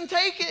couldn't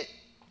take it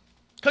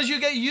because you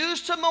get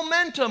used to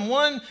momentum.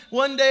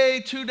 One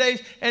day, 2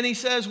 days, and he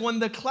says, when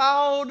the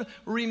cloud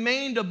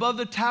remained above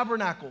the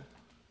tabernacle,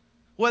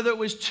 whether it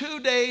was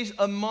 2 days,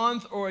 a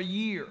month, or a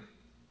year,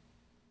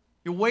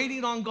 you're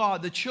waiting on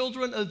God. The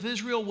children of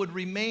Israel would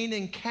remain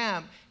in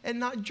camp and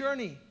not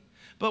journey.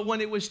 But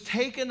when it was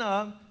taken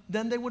up,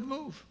 then they would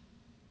move.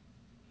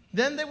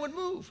 Then they would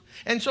move.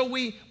 And so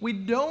we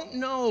don't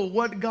know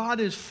what God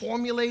is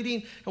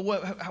formulating.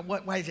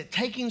 Why is it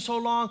taking so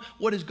long?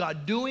 What is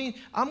God doing?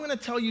 I'm going to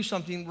tell you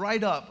something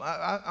right up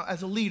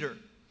as a leader.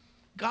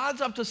 God's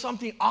up to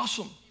something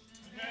awesome.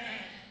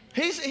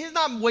 He's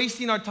not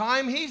wasting our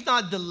time. He's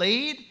not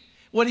delayed.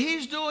 What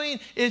he's doing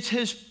is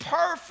his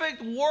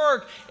perfect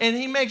work, and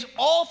he makes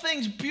all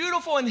things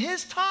beautiful in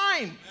his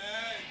time.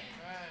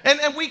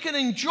 And we can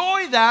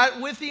enjoy that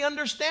with the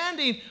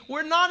understanding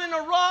we're not in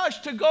a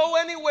rush to go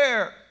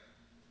anywhere.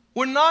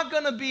 We're not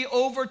going to be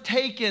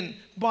overtaken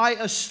by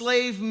a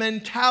slave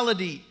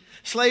mentality.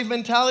 Slave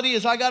mentality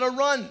is I got to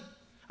run.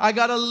 I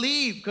got to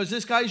leave because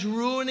this guy's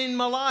ruining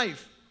my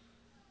life.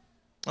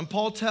 And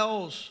Paul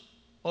tells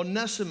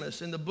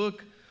Onesimus in the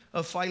book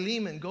of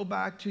Philemon, go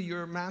back to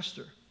your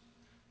master.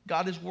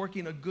 God is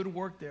working a good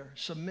work there.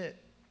 Submit.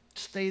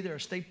 Stay there.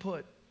 Stay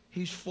put.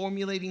 He's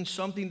formulating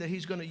something that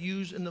he's going to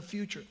use in the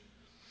future.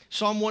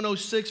 Psalm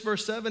 106,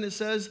 verse 7, it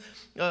says,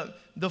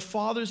 the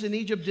fathers in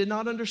Egypt did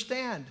not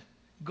understand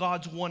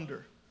God's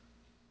wonder.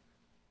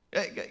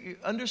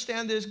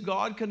 Understand this,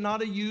 God could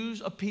not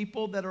use a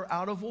people that are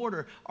out of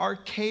order. Our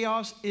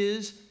chaos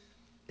is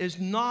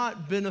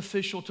not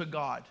beneficial to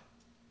God.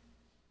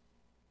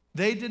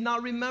 They did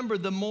not remember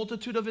the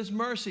multitude of his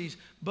mercies,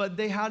 but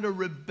they had a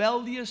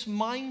rebellious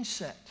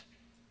mindset.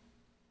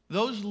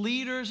 Those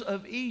leaders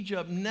of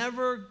Egypt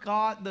never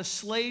got the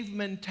slave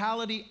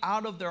mentality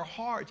out of their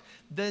hearts.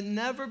 They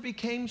never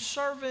became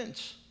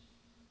servants.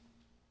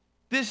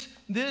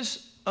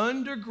 This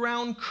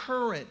underground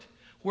current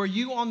where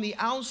you on the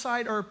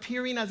outside are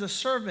appearing as a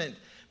servant,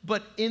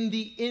 but in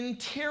the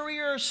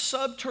interior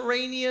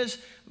subterraneous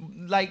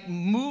like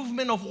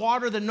movement of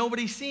water that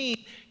nobody's seen,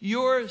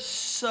 you're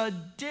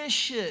seditious.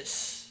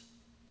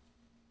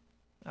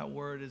 That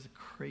word is a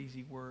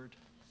crazy word.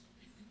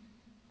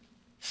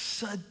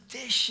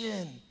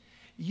 Sedition.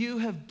 You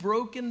have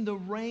broken the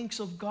ranks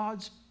of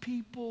God's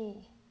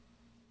people.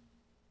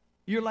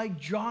 You're like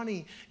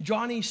Johnny.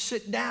 Johnny,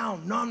 sit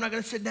down. No, I'm not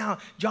going to sit down.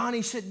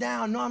 Johnny, sit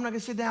down. No, I'm not going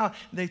to sit down.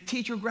 The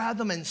teacher grabbed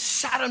him and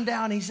sat him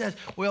down. He says,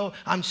 well,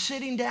 I'm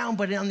sitting down,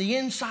 but on the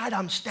inside,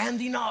 I'm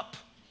standing up.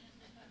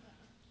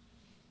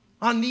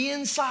 On the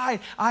inside,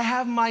 I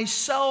have my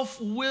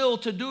self-will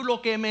to do lo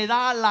que me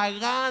da la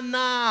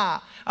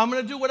gana. I'm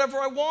going to do whatever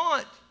I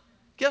want.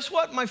 Guess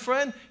what, my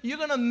friend? You're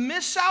going to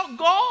miss out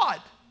God.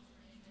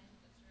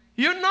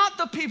 You're not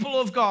the people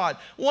of God.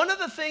 One of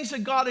the things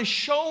that God has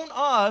shown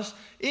us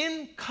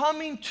in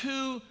coming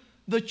to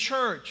the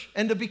church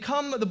and to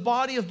become the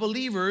body of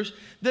believers,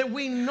 that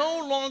we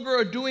no longer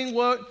are doing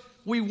what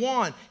we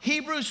want.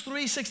 Hebrews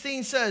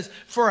 3:16 says,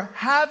 for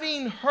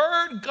having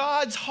heard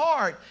God's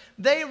heart,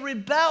 they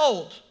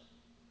rebelled.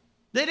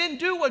 They didn't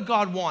do what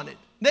God wanted.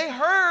 They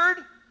heard.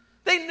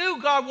 They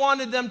knew God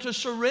wanted them to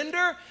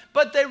surrender,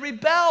 but they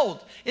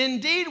rebelled.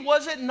 Indeed,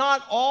 was it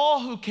not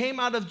all who came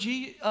out of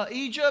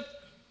Egypt?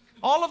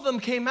 All of them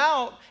came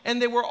out,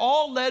 and they were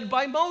all led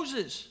by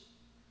Moses.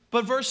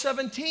 But verse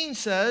 17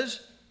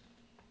 says,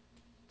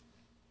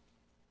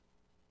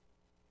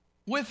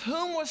 with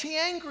whom was he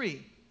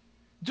angry?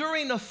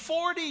 During a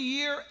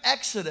 40-year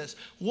exodus,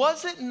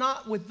 was it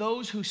not with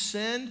those who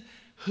sinned,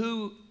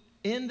 who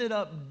ended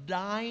up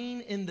dying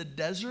in the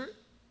desert?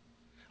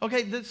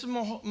 Okay, this is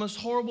the most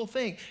horrible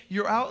thing.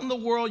 You're out in the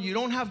world, you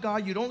don't have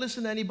God, you don't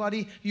listen to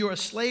anybody, you're a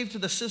slave to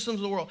the systems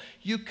of the world.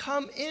 You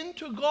come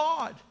into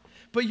God,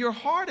 but your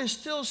heart is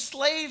still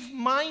slave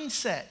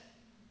mindset.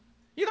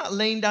 You're not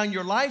laying down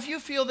your life. You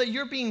feel that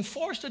you're being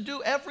forced to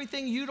do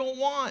everything you don't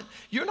want.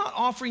 You're not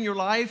offering your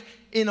life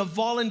in a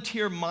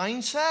volunteer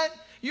mindset.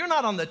 You're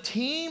not on the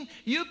team.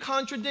 You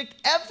contradict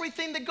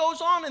everything that goes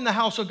on in the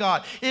house of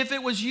God. If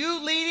it was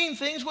you leading,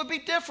 things would be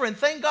different.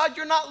 Thank God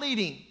you're not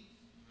leading.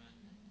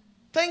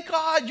 Thank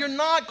God you're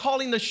not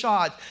calling the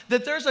shots,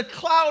 that there's a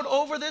cloud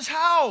over this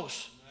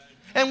house.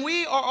 And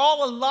we are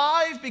all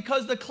alive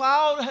because the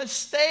cloud has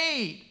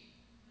stayed.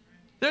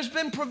 There's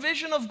been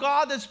provision of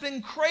God that's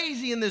been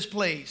crazy in this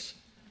place.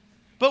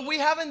 But we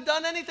haven't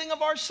done anything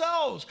of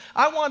ourselves.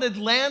 I wanted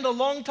land a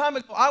long time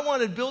ago. I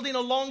wanted building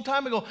a long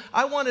time ago.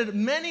 I wanted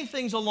many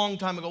things a long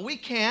time ago. We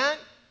can't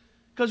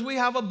because we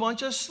have a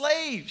bunch of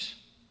slaves.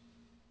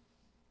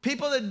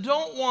 People that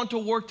don't want to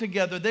work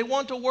together. They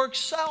want to work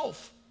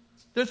self.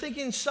 They're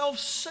thinking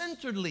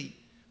self-centeredly.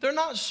 They're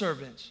not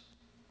servants.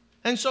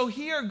 And so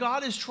here,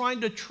 God is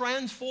trying to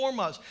transform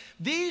us.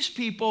 These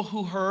people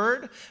who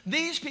heard,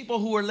 these people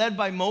who were led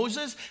by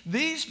Moses,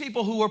 these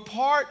people who were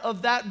part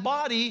of that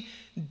body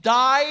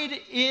died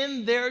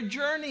in their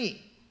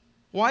journey.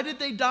 Why did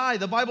they die?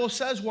 The Bible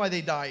says why they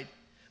died.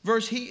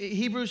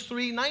 Hebrews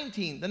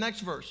 3:19, the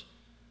next verse.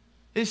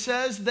 It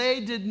says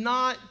they did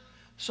not,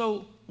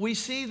 so we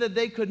see that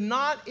they could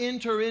not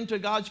enter into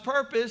God's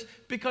purpose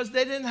because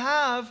they didn't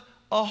have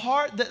a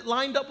heart that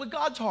lined up with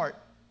God's heart.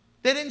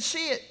 They didn't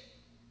see it.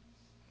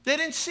 They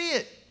didn't see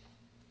it.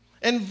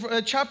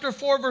 And chapter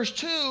 4, verse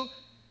 2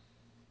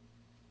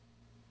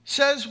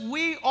 says,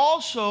 we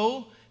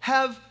also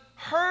have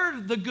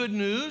heard the good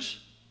news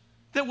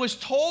that was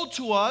told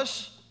to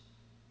us.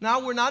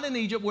 Now we're not in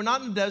Egypt, we're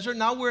not in the desert,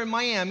 now we're in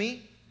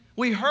Miami.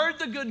 We heard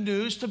the good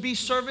news, to be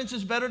servants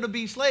is better to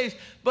be slaves.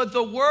 But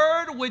the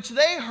word which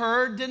they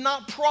heard did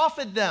not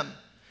profit them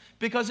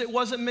because it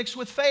wasn't mixed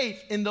with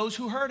faith in those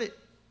who heard it.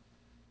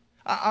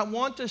 I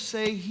want to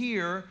say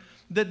here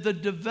that the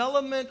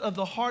development of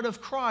the heart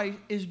of Christ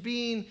is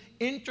being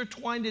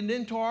intertwined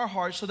into our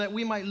hearts so that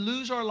we might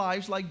lose our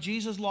lives like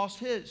Jesus lost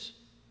his.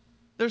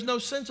 There's no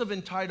sense of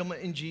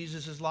entitlement in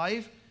Jesus'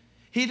 life.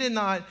 He did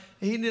not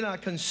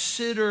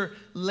consider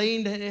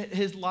laying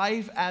his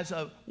life as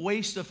a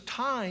waste of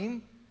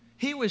time.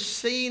 He was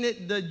seeing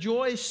it, the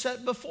joy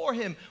set before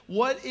him.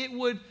 What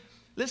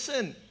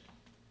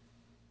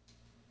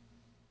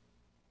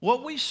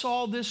we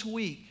saw this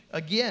week,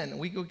 again,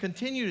 we will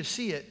continue to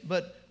see it,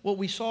 but what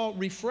we saw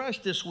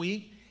refreshed this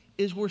week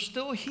is we're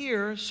still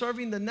here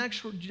serving the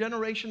next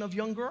generation of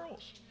young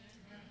girls.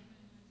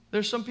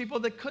 There's some people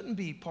that couldn't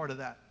be part of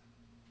that.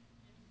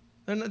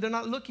 They're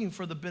not looking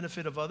for the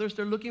benefit of others.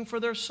 They're looking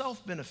for their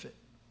self-benefit.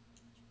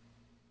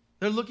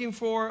 They're looking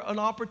for an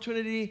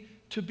opportunity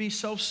to be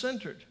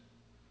self-centered.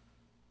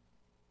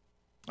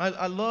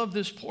 I love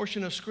this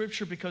portion of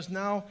Scripture because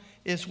now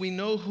as we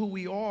know who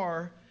we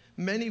are,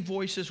 many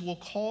voices will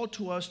call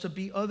to us to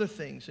be other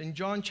things. In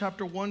John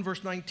chapter 1,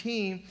 verse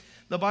 19,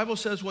 the Bible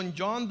says, when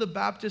John the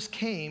Baptist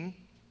came,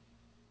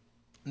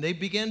 they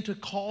began to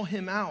call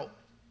him out.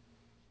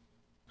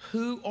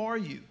 Who are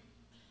you?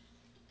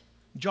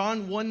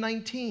 John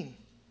 1:19.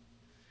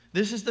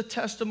 This is the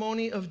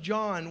testimony of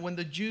John when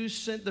the Jews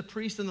sent the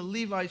priests and the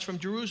Levites from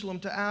Jerusalem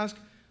to ask,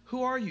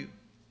 who are you?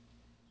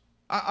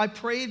 I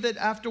pray that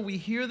after we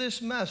hear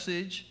this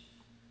message,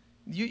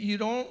 you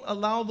don't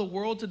allow the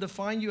world to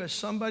define you as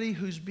somebody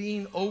who's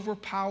being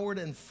overpowered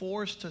and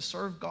forced to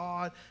serve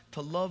God,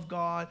 to love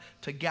God,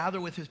 to gather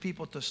with his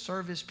people, to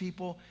serve his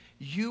people.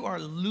 You are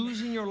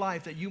losing your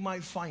life that you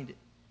might find it.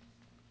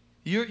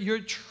 You're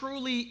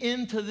truly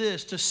into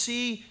this to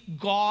see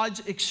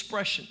God's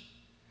expression.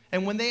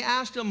 And when they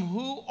asked him,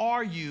 who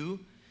are you?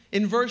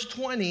 In verse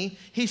 20,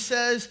 he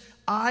says,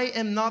 I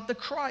am not the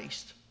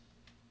Christ.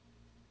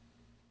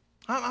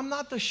 I'm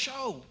not the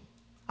show.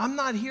 I'm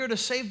not here to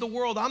save the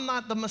world. I'm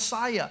not the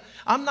Messiah.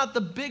 I'm not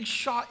the big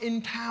shot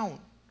in town.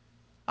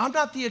 I'm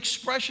not the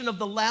expression of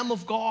the Lamb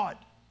of God.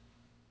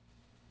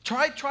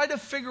 Try to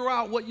figure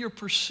out what your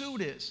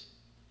pursuit is.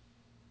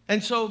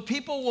 And so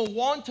people will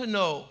want to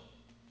know,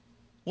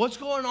 what's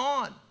going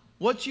on?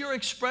 What's your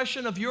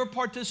expression of your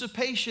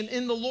participation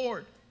in the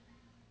Lord?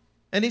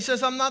 And he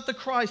says, I'm not the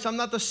Christ. I'm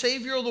not the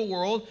Savior of the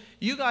world.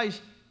 You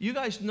guys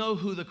know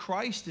who the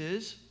Christ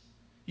is.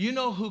 You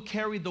know who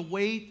carried the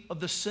weight of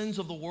the sins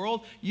of the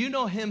world. You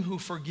know him who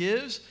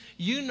forgives.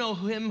 You know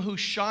him who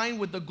shined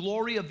with the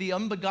glory of the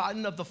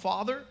unbegotten of the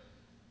Father.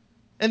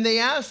 And they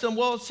asked him,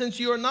 well, since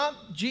you're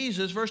not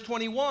Jesus, verse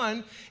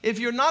 21, if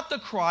you're not the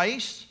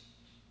Christ,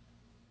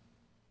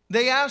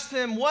 they asked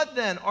him, what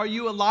then? Are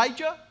you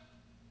Elijah?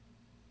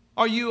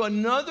 Are you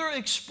another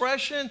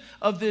expression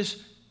of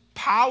this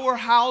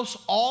powerhouse,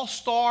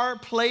 all-star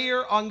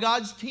player on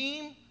God's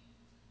team?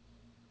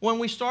 When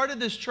we started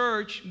this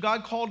church,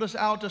 God called us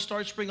out to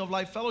start Spring of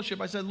Life Fellowship.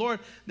 I said, Lord,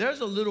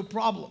 there's a little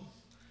problem.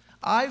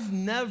 I've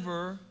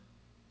never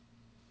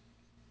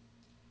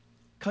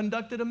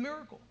conducted a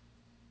miracle.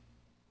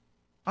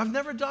 I've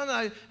never done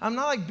that. I'm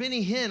not like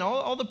Benny Hinn.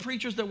 All the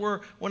preachers that were,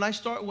 when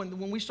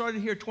we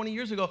started here 20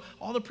 years ago,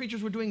 all the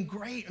preachers were doing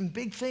great and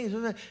big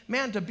things.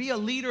 Man, to be a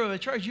leader of a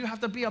church, you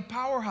have to be a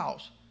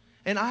powerhouse.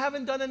 And I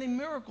haven't done any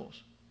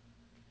miracles.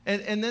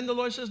 And then the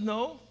Lord says,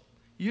 no,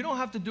 you don't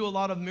have to do a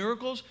lot of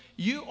miracles.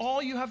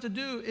 All you have to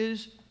do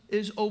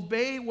is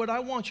obey what I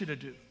want you to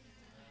do.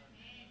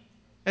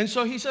 And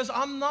so he says,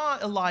 I'm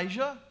not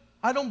Elijah.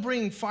 I don't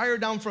bring fire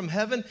down from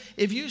heaven.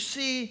 If you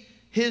see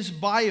his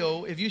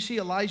bio, if you see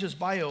Elijah's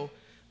bio,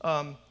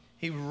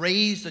 he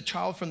raised a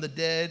child from the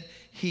dead.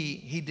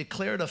 He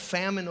declared a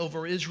famine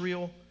over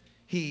Israel.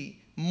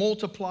 He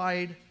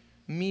multiplied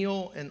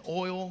meal and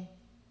oil.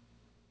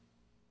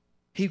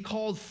 He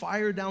called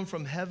fire down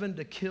from heaven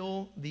to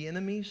kill the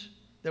enemies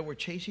that were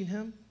chasing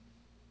him.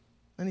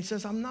 And he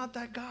says, I'm not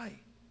that guy.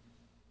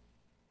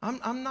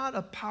 I'm not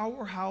a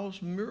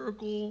powerhouse,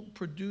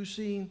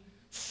 miracle-producing,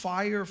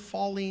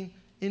 fire-falling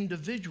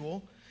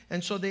individual.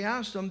 And so they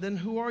asked him, then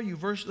who are you?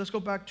 Let's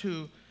go back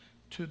to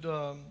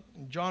the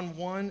John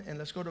 1, and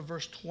let's go to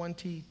verse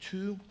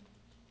 22.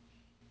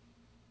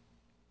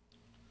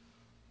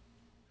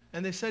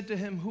 And they said to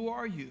him, who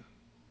are you?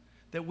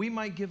 That we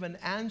might give an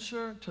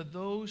answer to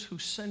those who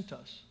sent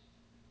us.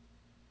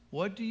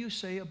 What do you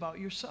say about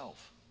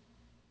yourself?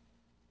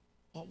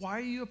 Well, why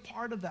are you a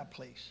part of that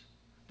place?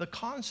 The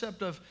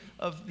concept of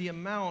the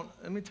amount,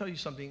 let me tell you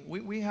something.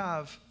 We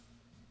have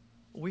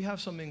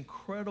some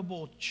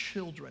incredible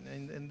children,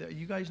 and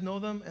you guys know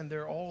them, and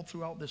they're all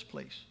throughout this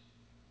place.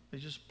 They're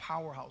just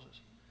powerhouses.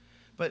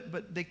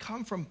 But they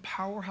come from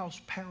powerhouse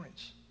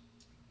parents.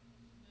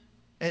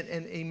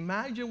 And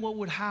imagine what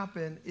would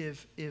happen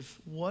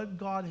if what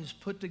God has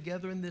put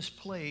together in this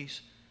place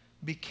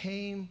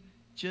became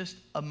just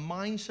a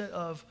mindset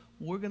of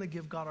we're going to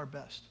give God our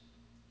best.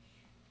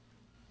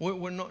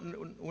 We're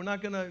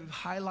not going to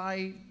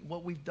highlight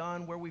what we've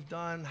done, where we've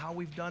done, how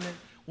we've done it.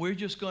 We're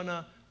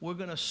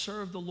going to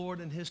serve the Lord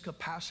in his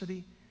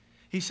capacity.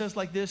 He says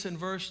like this in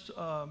verse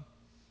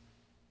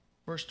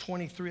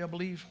 23, I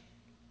believe.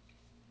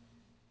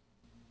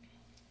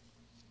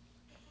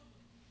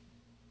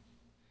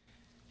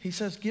 He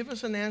says, give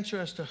us an answer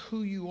as to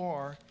who you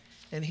are.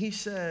 And he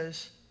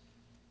says,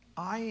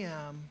 I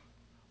am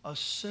a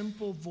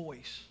simple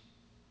voice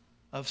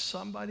of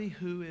somebody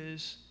who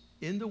is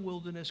in the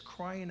wilderness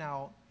crying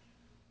out,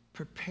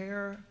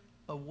 prepare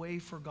a way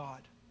for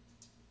God.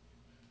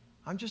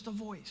 I'm just a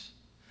voice.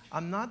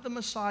 I'm not the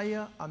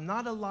Messiah. I'm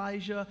not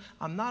Elijah.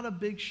 I'm not a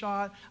big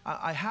shot.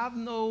 I have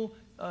no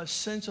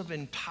sense of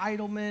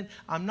entitlement.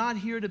 I'm not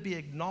here to be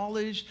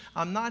acknowledged.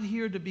 I'm not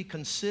here to be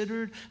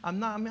considered.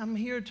 I'm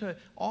here to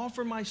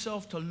offer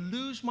myself to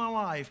lose my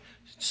life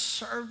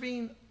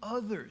serving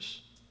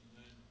others.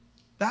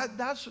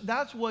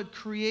 That's what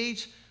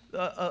creates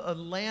a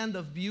land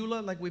of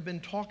Beulah, like we've been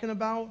talking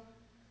about.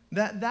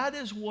 That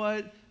is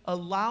what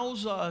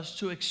allows us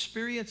to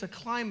experience a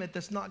climate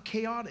that's not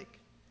chaotic.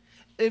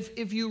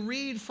 If you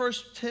read 1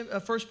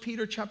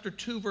 Peter chapter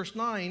 2, verse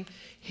 9,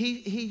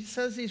 he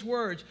says these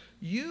words,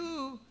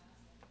 you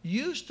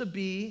used to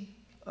be,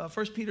 1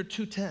 Peter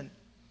 2:10,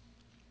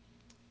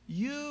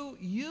 you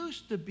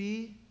used to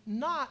be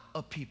not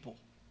a people.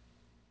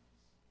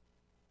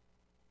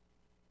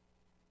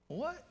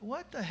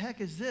 What the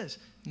heck is this?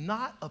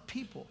 Not a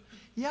people.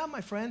 Yeah,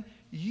 my friend,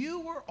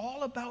 you were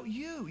all about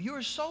you. You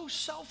were so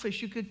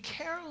selfish, you could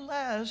care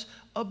less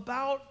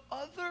about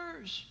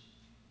others.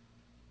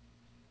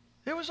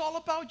 It was all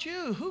about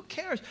you. Who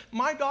cares?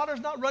 My daughter's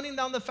not running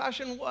down the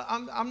fashion.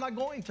 I'm not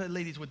going to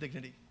Ladies with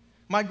Dignity.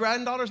 My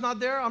granddaughter's not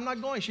there. I'm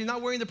not going. She's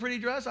not wearing the pretty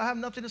dress. I have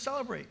nothing to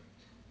celebrate.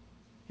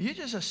 You're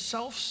just a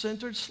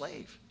self-centered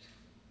slave.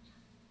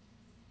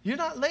 You're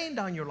not laying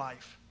down your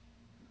life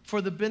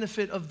for the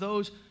benefit of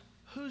those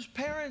whose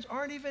parents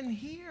aren't even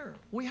here.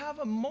 We have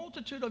a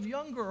multitude of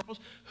young girls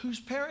whose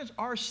parents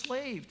are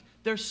slaved.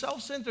 They're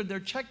self-centered. They're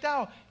checked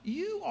out.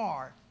 You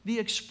are the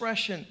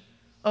expression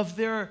of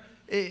their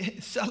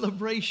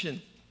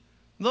celebration.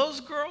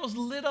 Those girls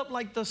lit up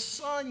like the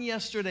sun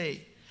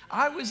yesterday.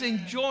 I was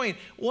enjoying.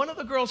 One of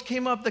the girls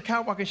came up the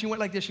catwalk and she went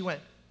like this. She went.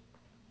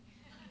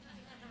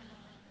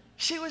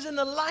 She was in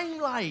the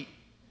limelight.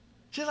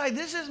 She's like,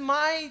 this is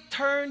my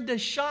turn to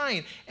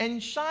shine.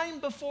 And shine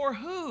before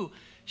who?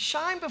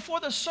 Shine before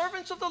the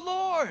servants of the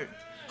Lord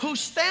who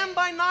stand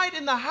by night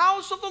in the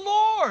house of the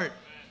Lord.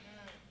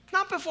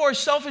 Not before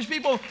selfish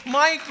people.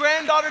 My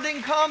granddaughter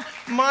didn't come.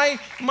 My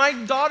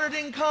daughter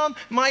didn't come.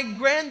 My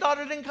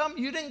granddaughter didn't come.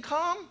 You didn't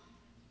come?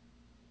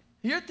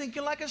 You're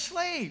thinking like a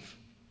slave.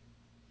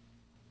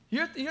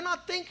 You're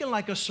not thinking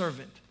like a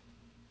servant.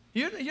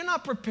 You're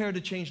not prepared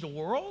to change the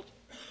world.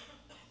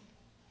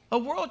 A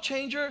world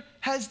changer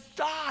has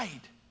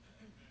died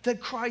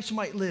that Christ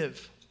might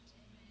live.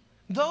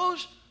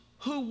 Those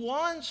who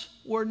once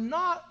were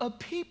not a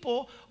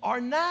people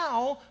are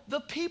now the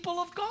people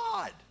of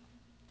God,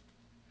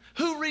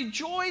 who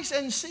rejoice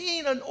in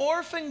seeing an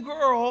orphan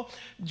girl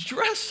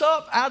dress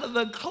up out of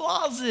the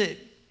closet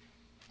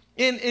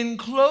in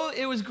clothes.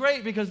 It was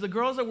great because the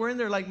girls that were in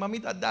there like,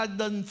 Mamita, that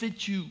doesn't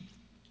fit you.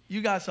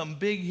 You got some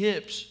big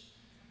hips.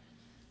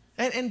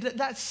 And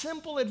that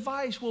simple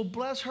advice will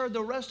bless her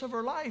the rest of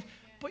her life.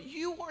 But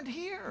you weren't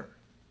here.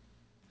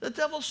 The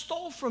devil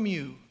stole from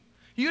you.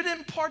 You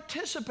didn't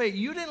participate.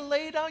 You didn't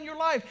lay down your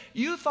life.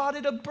 You thought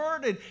it a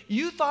burden.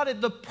 You thought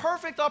it the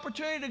perfect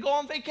opportunity to go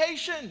on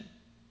vacation.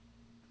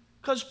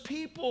 Because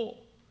people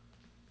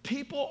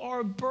are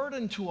a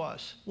burden to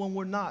us when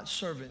we're not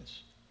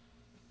servants.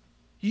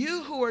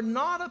 You who are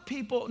not a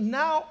people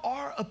now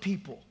are a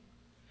people.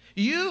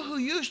 You who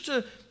used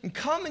to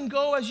come and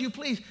go as you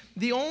please.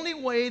 The only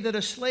way that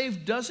a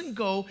slave doesn't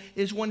go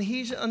is when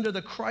he's under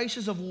the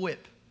crisis of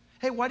whip.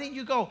 Hey, why didn't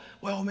you go?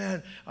 Well,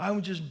 man, I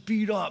was just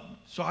beat up,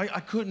 so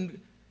I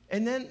couldn't.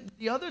 And then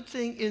the other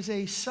thing is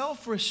a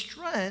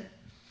self-restraint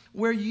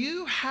where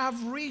you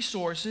have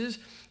resources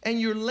and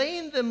you're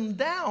laying them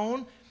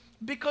down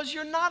because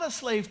you're not a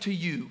slave to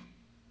you.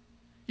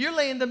 You're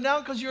laying them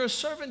down because you're a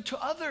servant to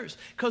others.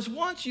 Because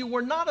once you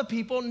were not a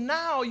people,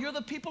 now you're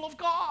the people of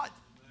God.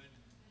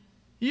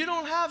 You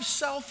don't have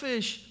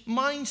selfish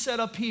mindset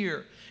up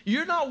here.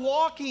 You're not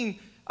walking.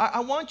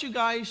 I want you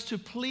guys to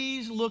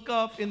please look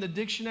up in the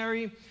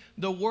dictionary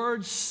the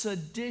word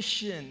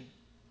sedition.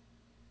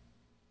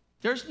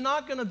 There's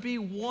not going to be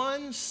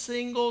one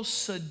single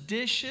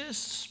seditious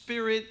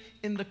spirit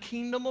in the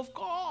kingdom of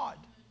God.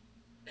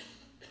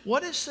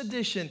 What is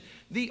sedition?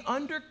 The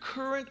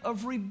undercurrent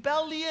of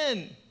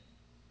rebellion.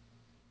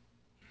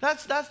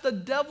 That's the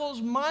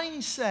devil's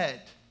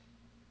mindset.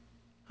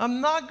 I'm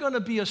not going to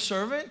be a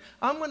servant.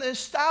 I'm going to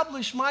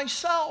establish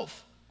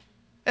myself.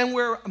 And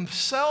where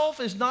self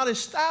is not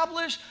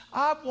established,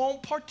 I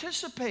won't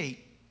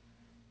participate.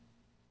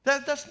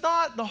 That's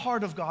not the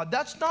heart of God.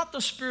 That's not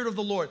the Spirit of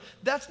the Lord.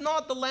 That's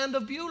not the land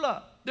of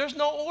Beulah. There's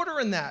no order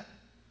in that.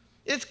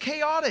 It's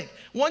chaotic.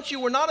 Once you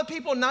were not a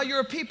people, now you're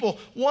a people.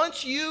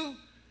 Once you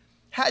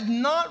had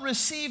not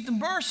received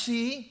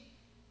mercy,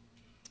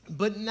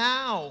 but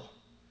now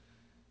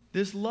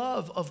this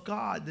love of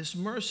God, this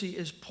mercy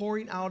is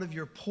pouring out of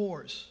your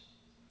pores.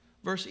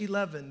 Verse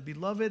 11,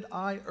 beloved,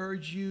 I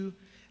urge you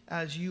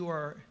as you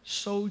are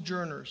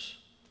sojourners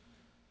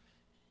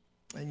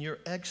and you're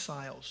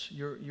exiles,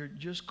 you're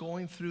just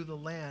going through the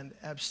land,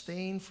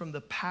 abstain from the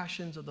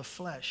passions of the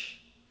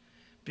flesh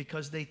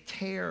because they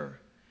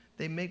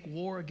make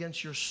war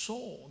against your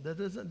soul.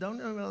 Don't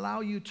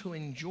allow you to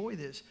enjoy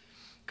this.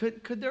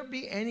 Could there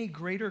be any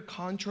greater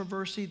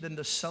controversy than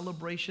the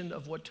celebration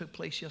of what took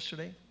place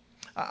yesterday?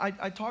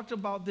 I talked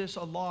about this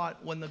a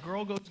lot. When the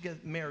girl goes to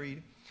get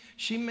married,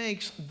 she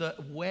makes the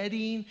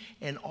wedding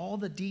and all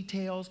the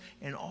details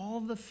and all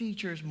the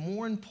features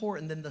more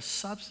important than the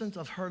substance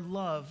of her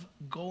love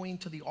going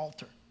to the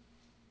altar.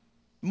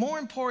 More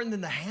important than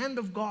the hand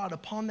of God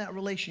upon that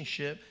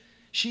relationship.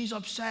 She's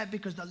upset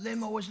because the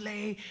limo was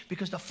late,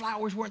 because the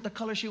flowers weren't the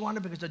color she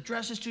wanted, because the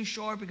dress is too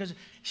short, because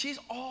she's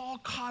all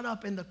caught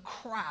up in the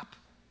crap,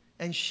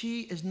 and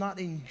she is not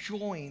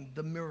enjoying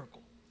the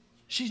miracle.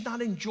 She's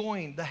not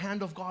enjoying the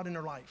hand of God in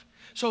her life.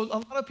 So a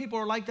lot of people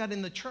are like that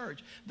in the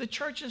church. The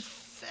church is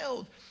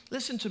filled.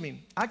 Listen to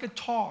me. I could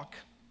talk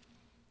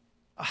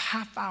a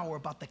half hour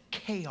about the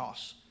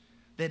chaos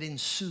that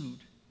ensued.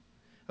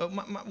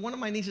 One of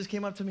my nieces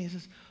came up to me and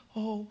says,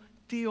 oh,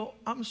 Theo,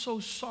 I'm so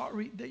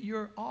sorry that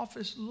your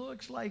office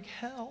looks like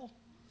hell.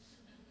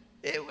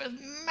 It was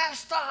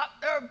messed up.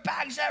 There were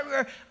bags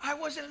everywhere. I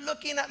wasn't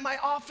looking at my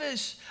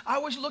office. I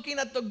was looking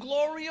at the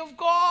glory of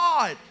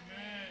God.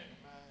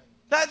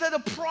 That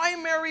the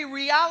primary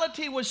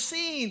reality was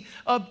seen.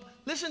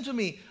 Listen to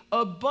me.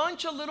 A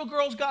bunch of little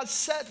girls got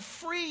set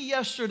free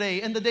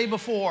yesterday and the day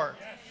before.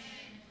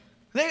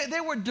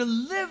 They were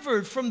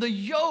delivered from the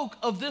yoke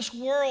of this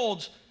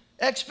world's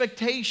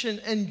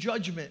expectation and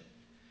judgment.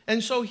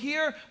 And so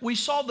here we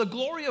saw the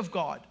glory of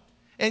God.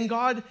 And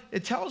God,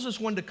 it tells us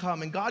when to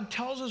come, and God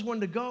tells us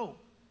when to go.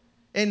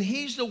 And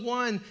he's the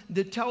one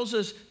that tells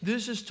us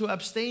this is to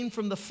abstain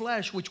from the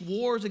flesh, which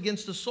wars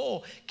against the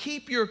soul.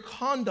 Keep your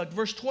conduct,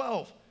 verse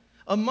 12,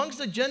 amongst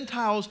the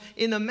Gentiles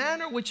in a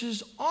manner which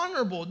is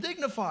honorable,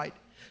 dignified,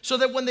 so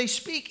that when they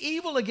speak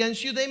evil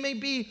against you, they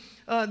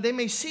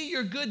may see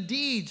your good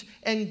deeds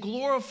and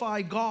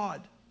glorify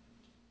God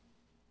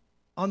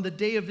on the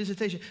day of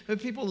visitation. When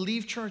people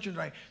leave church and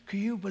like, can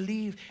you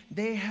believe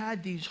they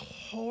had these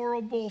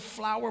horrible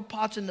flower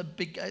pots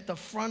at the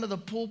front of the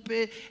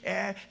pulpit?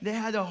 And they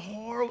had a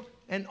horrible,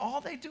 and all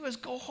they do is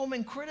go home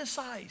and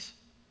criticize.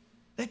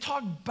 They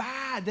talk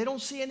bad. They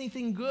don't see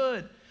anything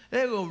good.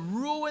 They will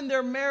ruin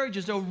their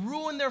marriages. They'll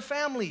ruin their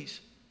families.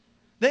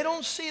 They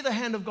don't see the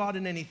hand of God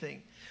in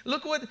anything.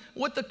 Look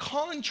what the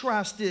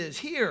contrast is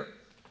here.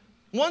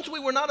 Once we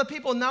were not a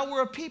people, now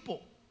we're a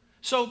people.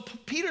 So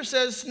Peter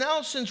says,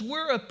 now since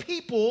we're a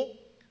people,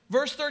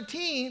 verse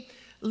 13,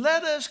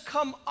 let us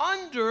come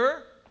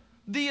under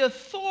the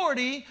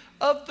authority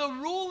of the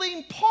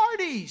ruling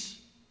parties.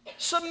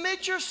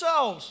 Submit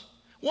yourselves.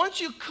 Once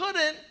you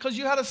couldn't, because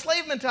you had a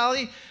slave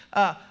mentality,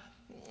 how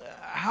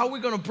are we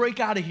going to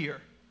break out of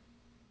here?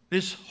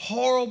 This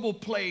horrible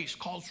place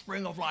called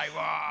Spring of Life.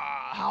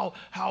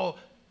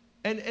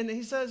 And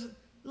he says,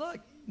 look,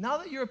 now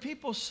that you're a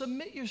people,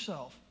 submit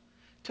yourself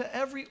to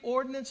every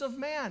ordinance of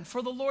man,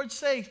 for the Lord's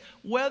sake,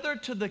 whether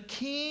to the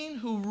king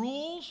who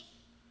rules.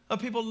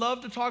 People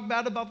love to talk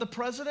bad about the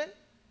president.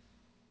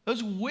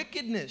 There's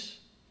wickedness.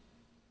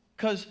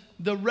 Because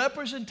the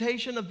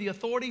representation of the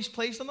authorities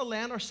placed on the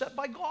land are set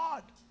by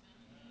God.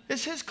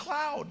 It's his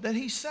cloud that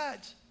he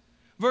sets.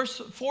 Verse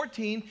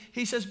 14,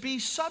 he says, be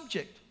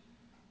subject.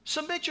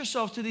 Submit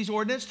yourselves to these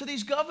ordinances, to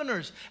these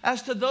governors,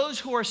 as to those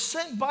who are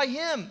sent by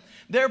him.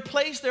 They're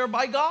placed there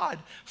by God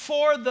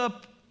for the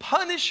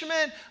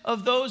punishment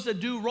of those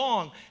that do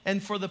wrong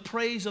and for the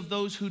praise of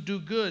those who do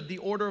good. The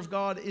order of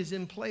God is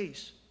in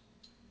place.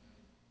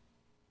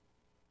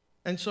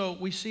 And so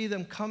we see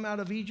them come out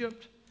of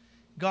Egypt.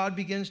 God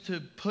begins to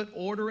put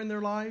order in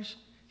their lives.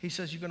 He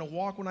says, you're going to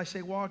walk when I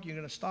say walk. You're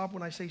going to stop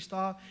when I say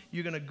stop.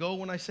 You're going to go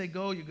when I say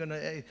go. You're going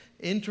to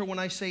enter when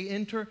I say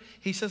enter.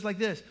 He says like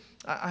this,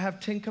 I have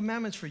 10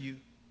 commandments for you.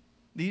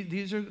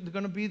 These are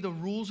going to be the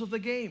rules of the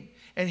game.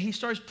 And he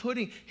starts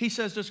he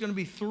says there's going to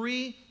be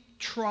 3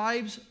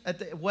 tribes at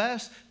the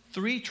west,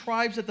 3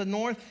 tribes at the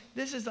north.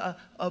 This is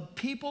a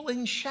people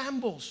in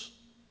shambles.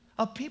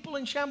 A people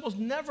in shambles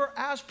never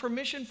asked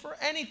permission for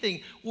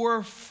anything.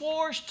 Were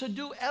forced to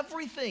do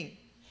everything.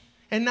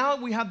 And now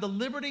we have the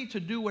liberty to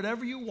do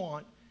whatever you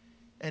want.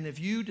 And if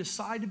you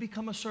decide to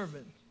become a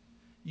servant,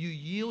 you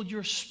yield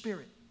your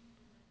spirit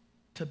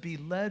to be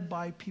led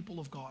by people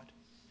of God.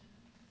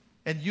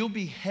 And you'll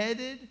be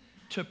headed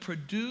to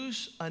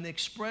produce an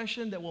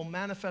expression that will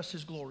manifest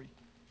his glory.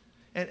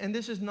 And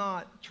this is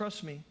not,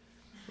 trust me,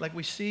 like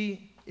we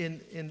see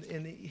in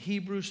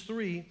Hebrews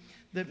 3,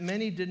 that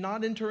many did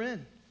not enter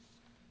in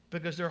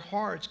because their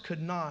hearts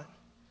could not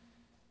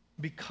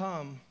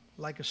become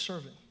like a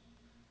servant.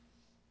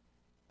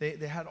 They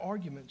had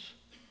arguments.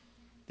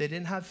 They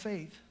didn't have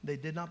faith. They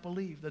did not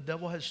believe. The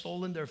devil has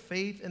stolen their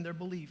faith and their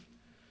belief.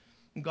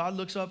 And God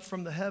looks up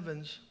from the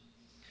heavens.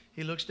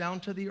 He looks down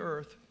to the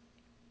earth.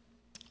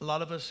 A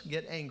lot of us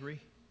get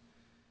angry.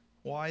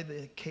 Why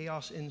the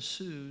chaos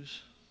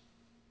ensues.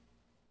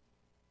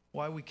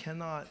 Why we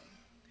cannot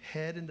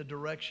head in the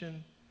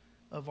direction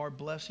of our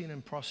blessing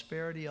and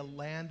prosperity, a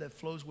land that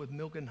flows with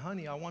milk and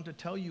honey. I want to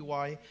tell you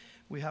why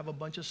we have a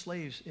bunch of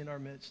slaves in our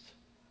midst.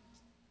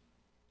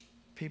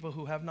 People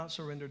who have not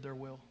surrendered their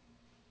will.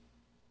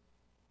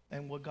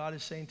 And what God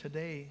is saying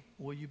today,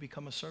 will you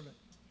become a servant?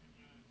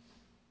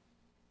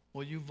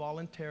 Will you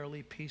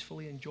voluntarily,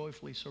 peacefully, and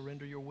joyfully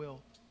surrender your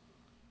will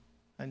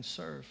and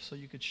serve so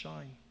you could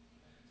shine?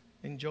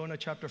 In Jonah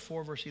chapter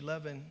 4, verse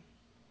 11,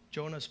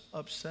 Jonah's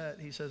upset.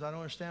 He says, I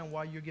don't understand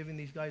why you're giving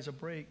these guys a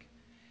break.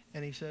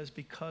 And he says,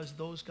 because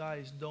those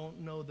guys don't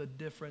know the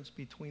difference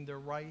between their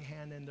right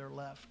hand and their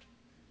left.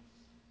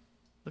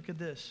 Look at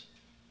this.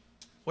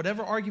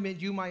 Whatever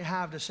argument you might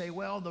have to say,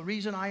 well, the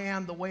reason I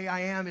am the way I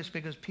am is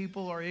because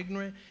people are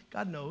ignorant.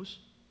 God knows.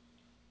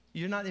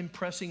 You're not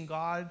impressing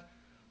God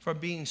for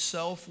being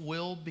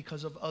self-willed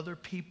because of other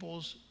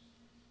people's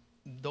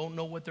don't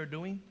know what they're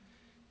doing.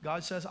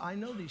 God says, I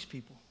know these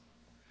people.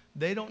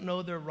 They don't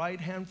know their right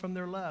hand from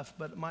their left,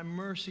 but my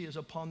mercy is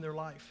upon their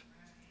life.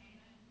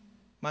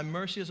 My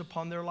mercy is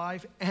upon their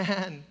life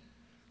and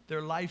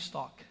their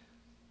livestock.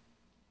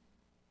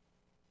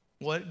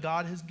 What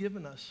God has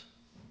given us.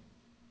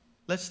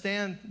 Let's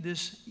stand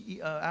this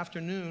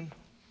afternoon,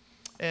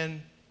 and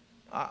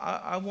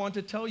I want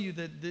to tell you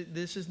that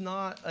this is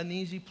not an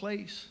easy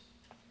place.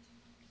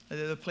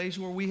 The place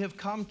where we have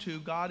come to,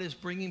 God is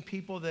bringing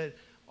people that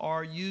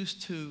are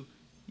used to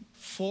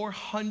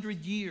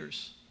 400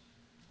 years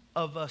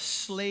of a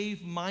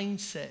slave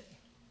mindset.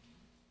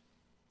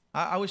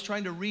 I was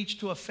trying to reach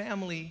to a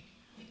family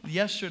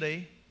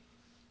yesterday,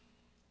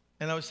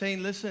 and I was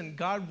saying, listen,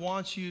 God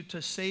wants you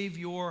to save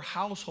your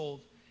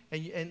household.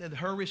 And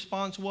her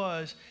response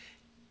was,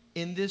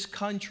 in this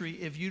country,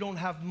 if you don't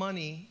have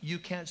money, you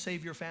can't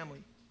save your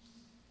family.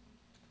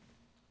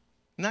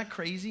 Isn't that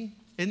crazy?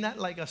 Isn't that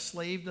like a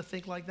slave to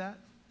think like that?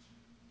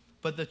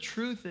 But the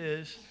truth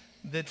is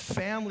that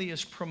family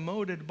is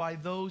promoted by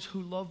those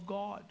who love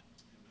God.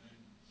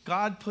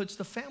 God puts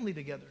the family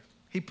together.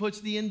 He puts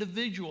the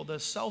individual,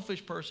 the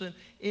selfish person,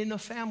 in a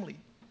family.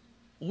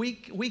 We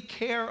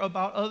care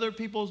about other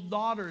people's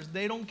daughters.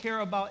 They don't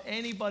care about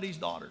anybody's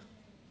daughter.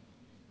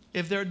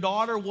 If their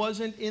daughter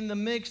wasn't in the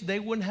mix, they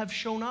wouldn't have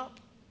shown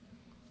up.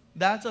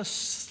 That's a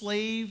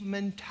slave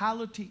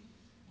mentality.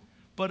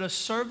 But a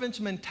servant's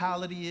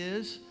mentality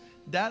is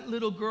that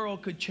little girl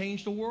could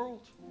change the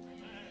world.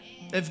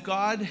 If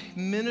God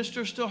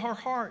ministers to her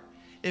heart,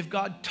 if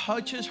God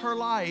touches her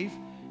life,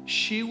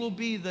 she will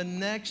be the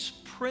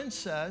next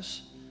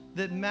princess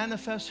that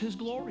manifests his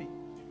glory.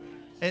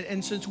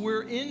 And since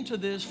we're into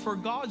this for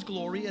God's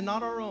glory and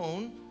not our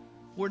own,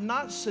 we're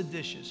not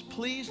seditious.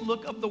 Please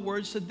look up the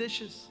word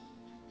seditious.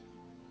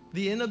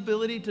 The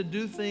inability to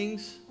do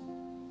things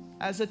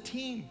as a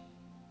team.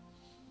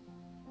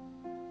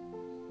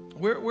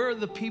 We're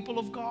the people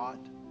of God.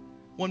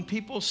 When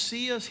people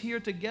see us here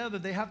together,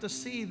 they have to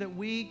see that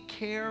we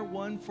care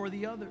one for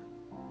the other.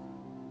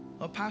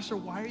 Oh, Pastor,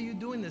 why are you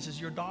doing this?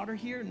 Is your daughter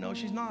here? No,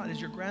 she's not.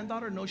 Is your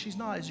granddaughter? No, she's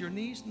not. Is your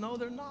niece? No,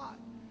 they're not.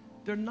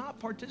 They're not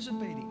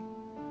participating.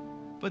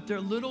 But they're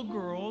little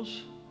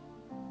girls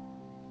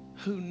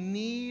who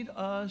need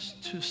us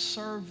to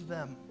serve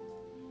them.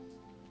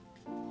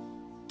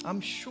 I'm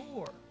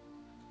sure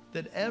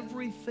that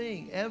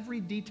everything, every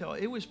detail,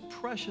 it was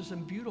precious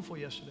and beautiful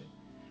yesterday.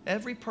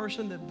 Every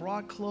person that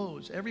brought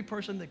clothes, every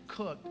person that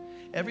cooked,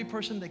 every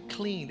person that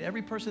cleaned,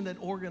 every person that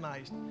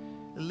organized.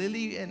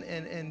 Lily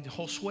and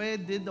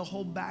Josue did the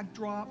whole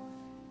backdrop,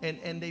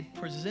 and they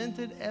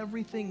presented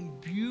everything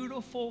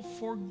beautiful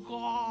for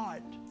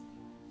God.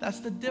 That's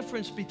the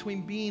difference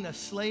between being a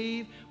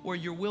slave where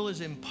your will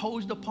is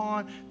imposed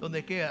upon,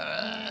 donde que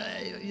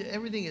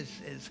everything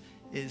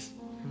is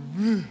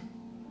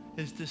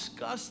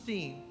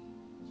disgusting.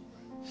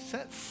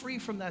 Set free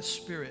from that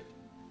spirit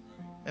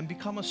and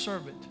become a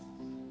servant.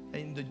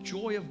 And the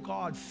joy of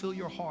God fill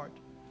your heart.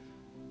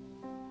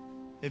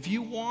 If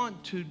you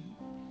want to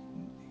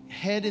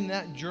head in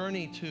that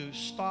journey to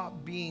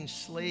stop being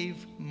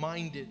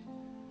slave-minded,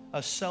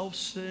 a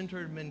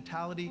self-centered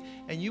mentality,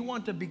 and you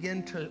want to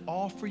begin to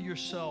offer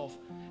yourself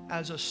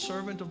as a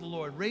servant of the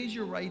Lord, raise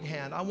your right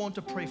hand. I want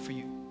to pray for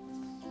you.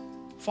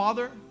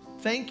 Father,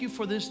 thank you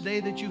for this day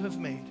that you have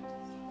made.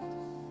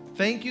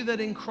 Thank you that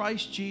in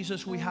Christ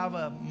Jesus we have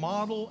a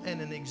model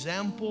and an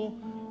example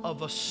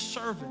of a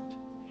servant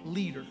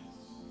leader,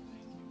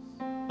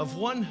 of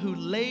one who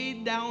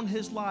laid down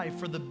his life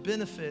for the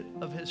benefit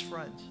of his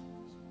friends.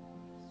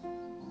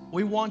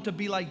 We want to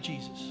be like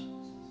Jesus.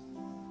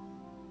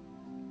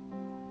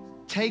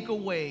 Take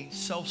away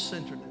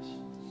self-centeredness.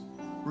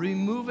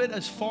 Remove it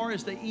as far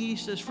as the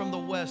east is from the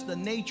west, the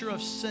nature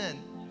of sin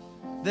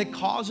that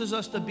causes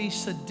us to be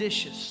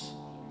seditious,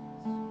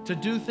 to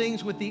do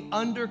things with the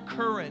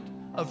undercurrent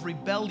of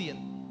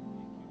rebellion.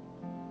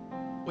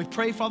 We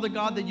pray, Father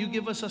God, that you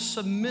give us a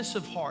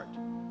submissive heart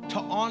to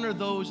honor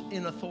those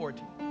in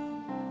authority,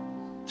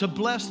 to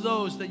bless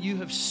those that you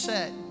have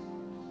set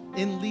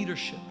in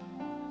leadership.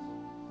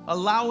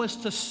 Allow us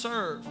to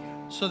serve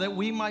so that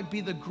we might be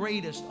the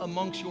greatest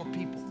amongst your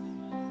people.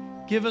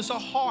 Give us a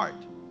heart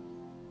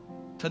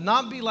to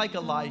not be like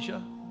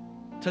Elijah,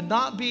 to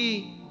not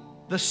be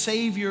the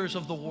saviors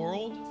of the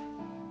world,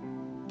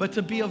 but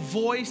to be a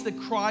voice that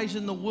cries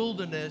in the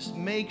wilderness,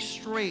 make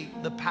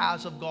straight the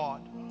paths of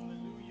God.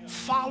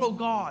 Follow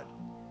God.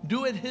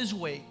 Do it his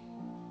way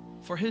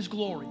for his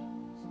glory.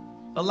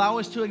 Allow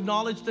us to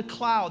acknowledge the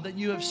cloud that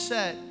you have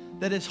set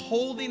that is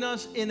holding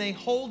us in a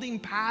holding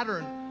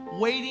pattern,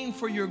 waiting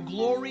for your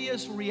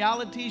glorious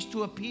realities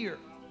to appear.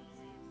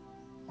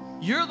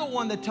 You're the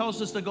one that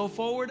tells us to go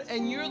forward,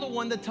 and you're the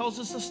one that tells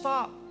us to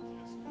stop.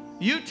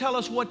 You tell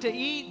us what to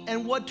eat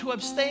and what to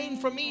abstain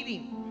from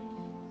eating.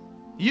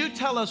 You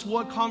tell us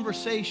what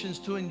conversations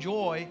to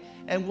enjoy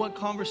and what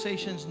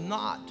conversations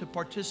not to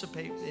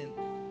participate in.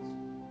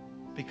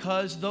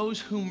 Because those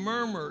who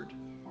murmured,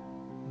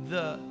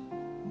 the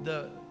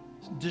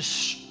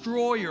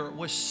destroyer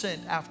was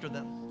sent after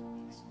them.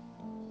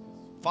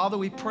 Father,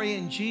 we pray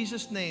in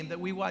Jesus' name that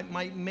we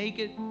might make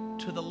it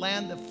to the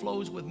land that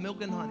flows with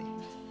milk and honey,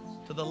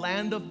 to the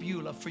land of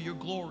Beulah for your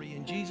glory.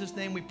 In Jesus'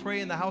 name we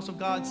pray, and the house of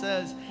God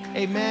says,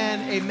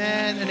 amen,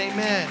 amen, and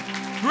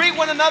amen. Greet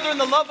one another in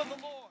the love of the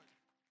Lord.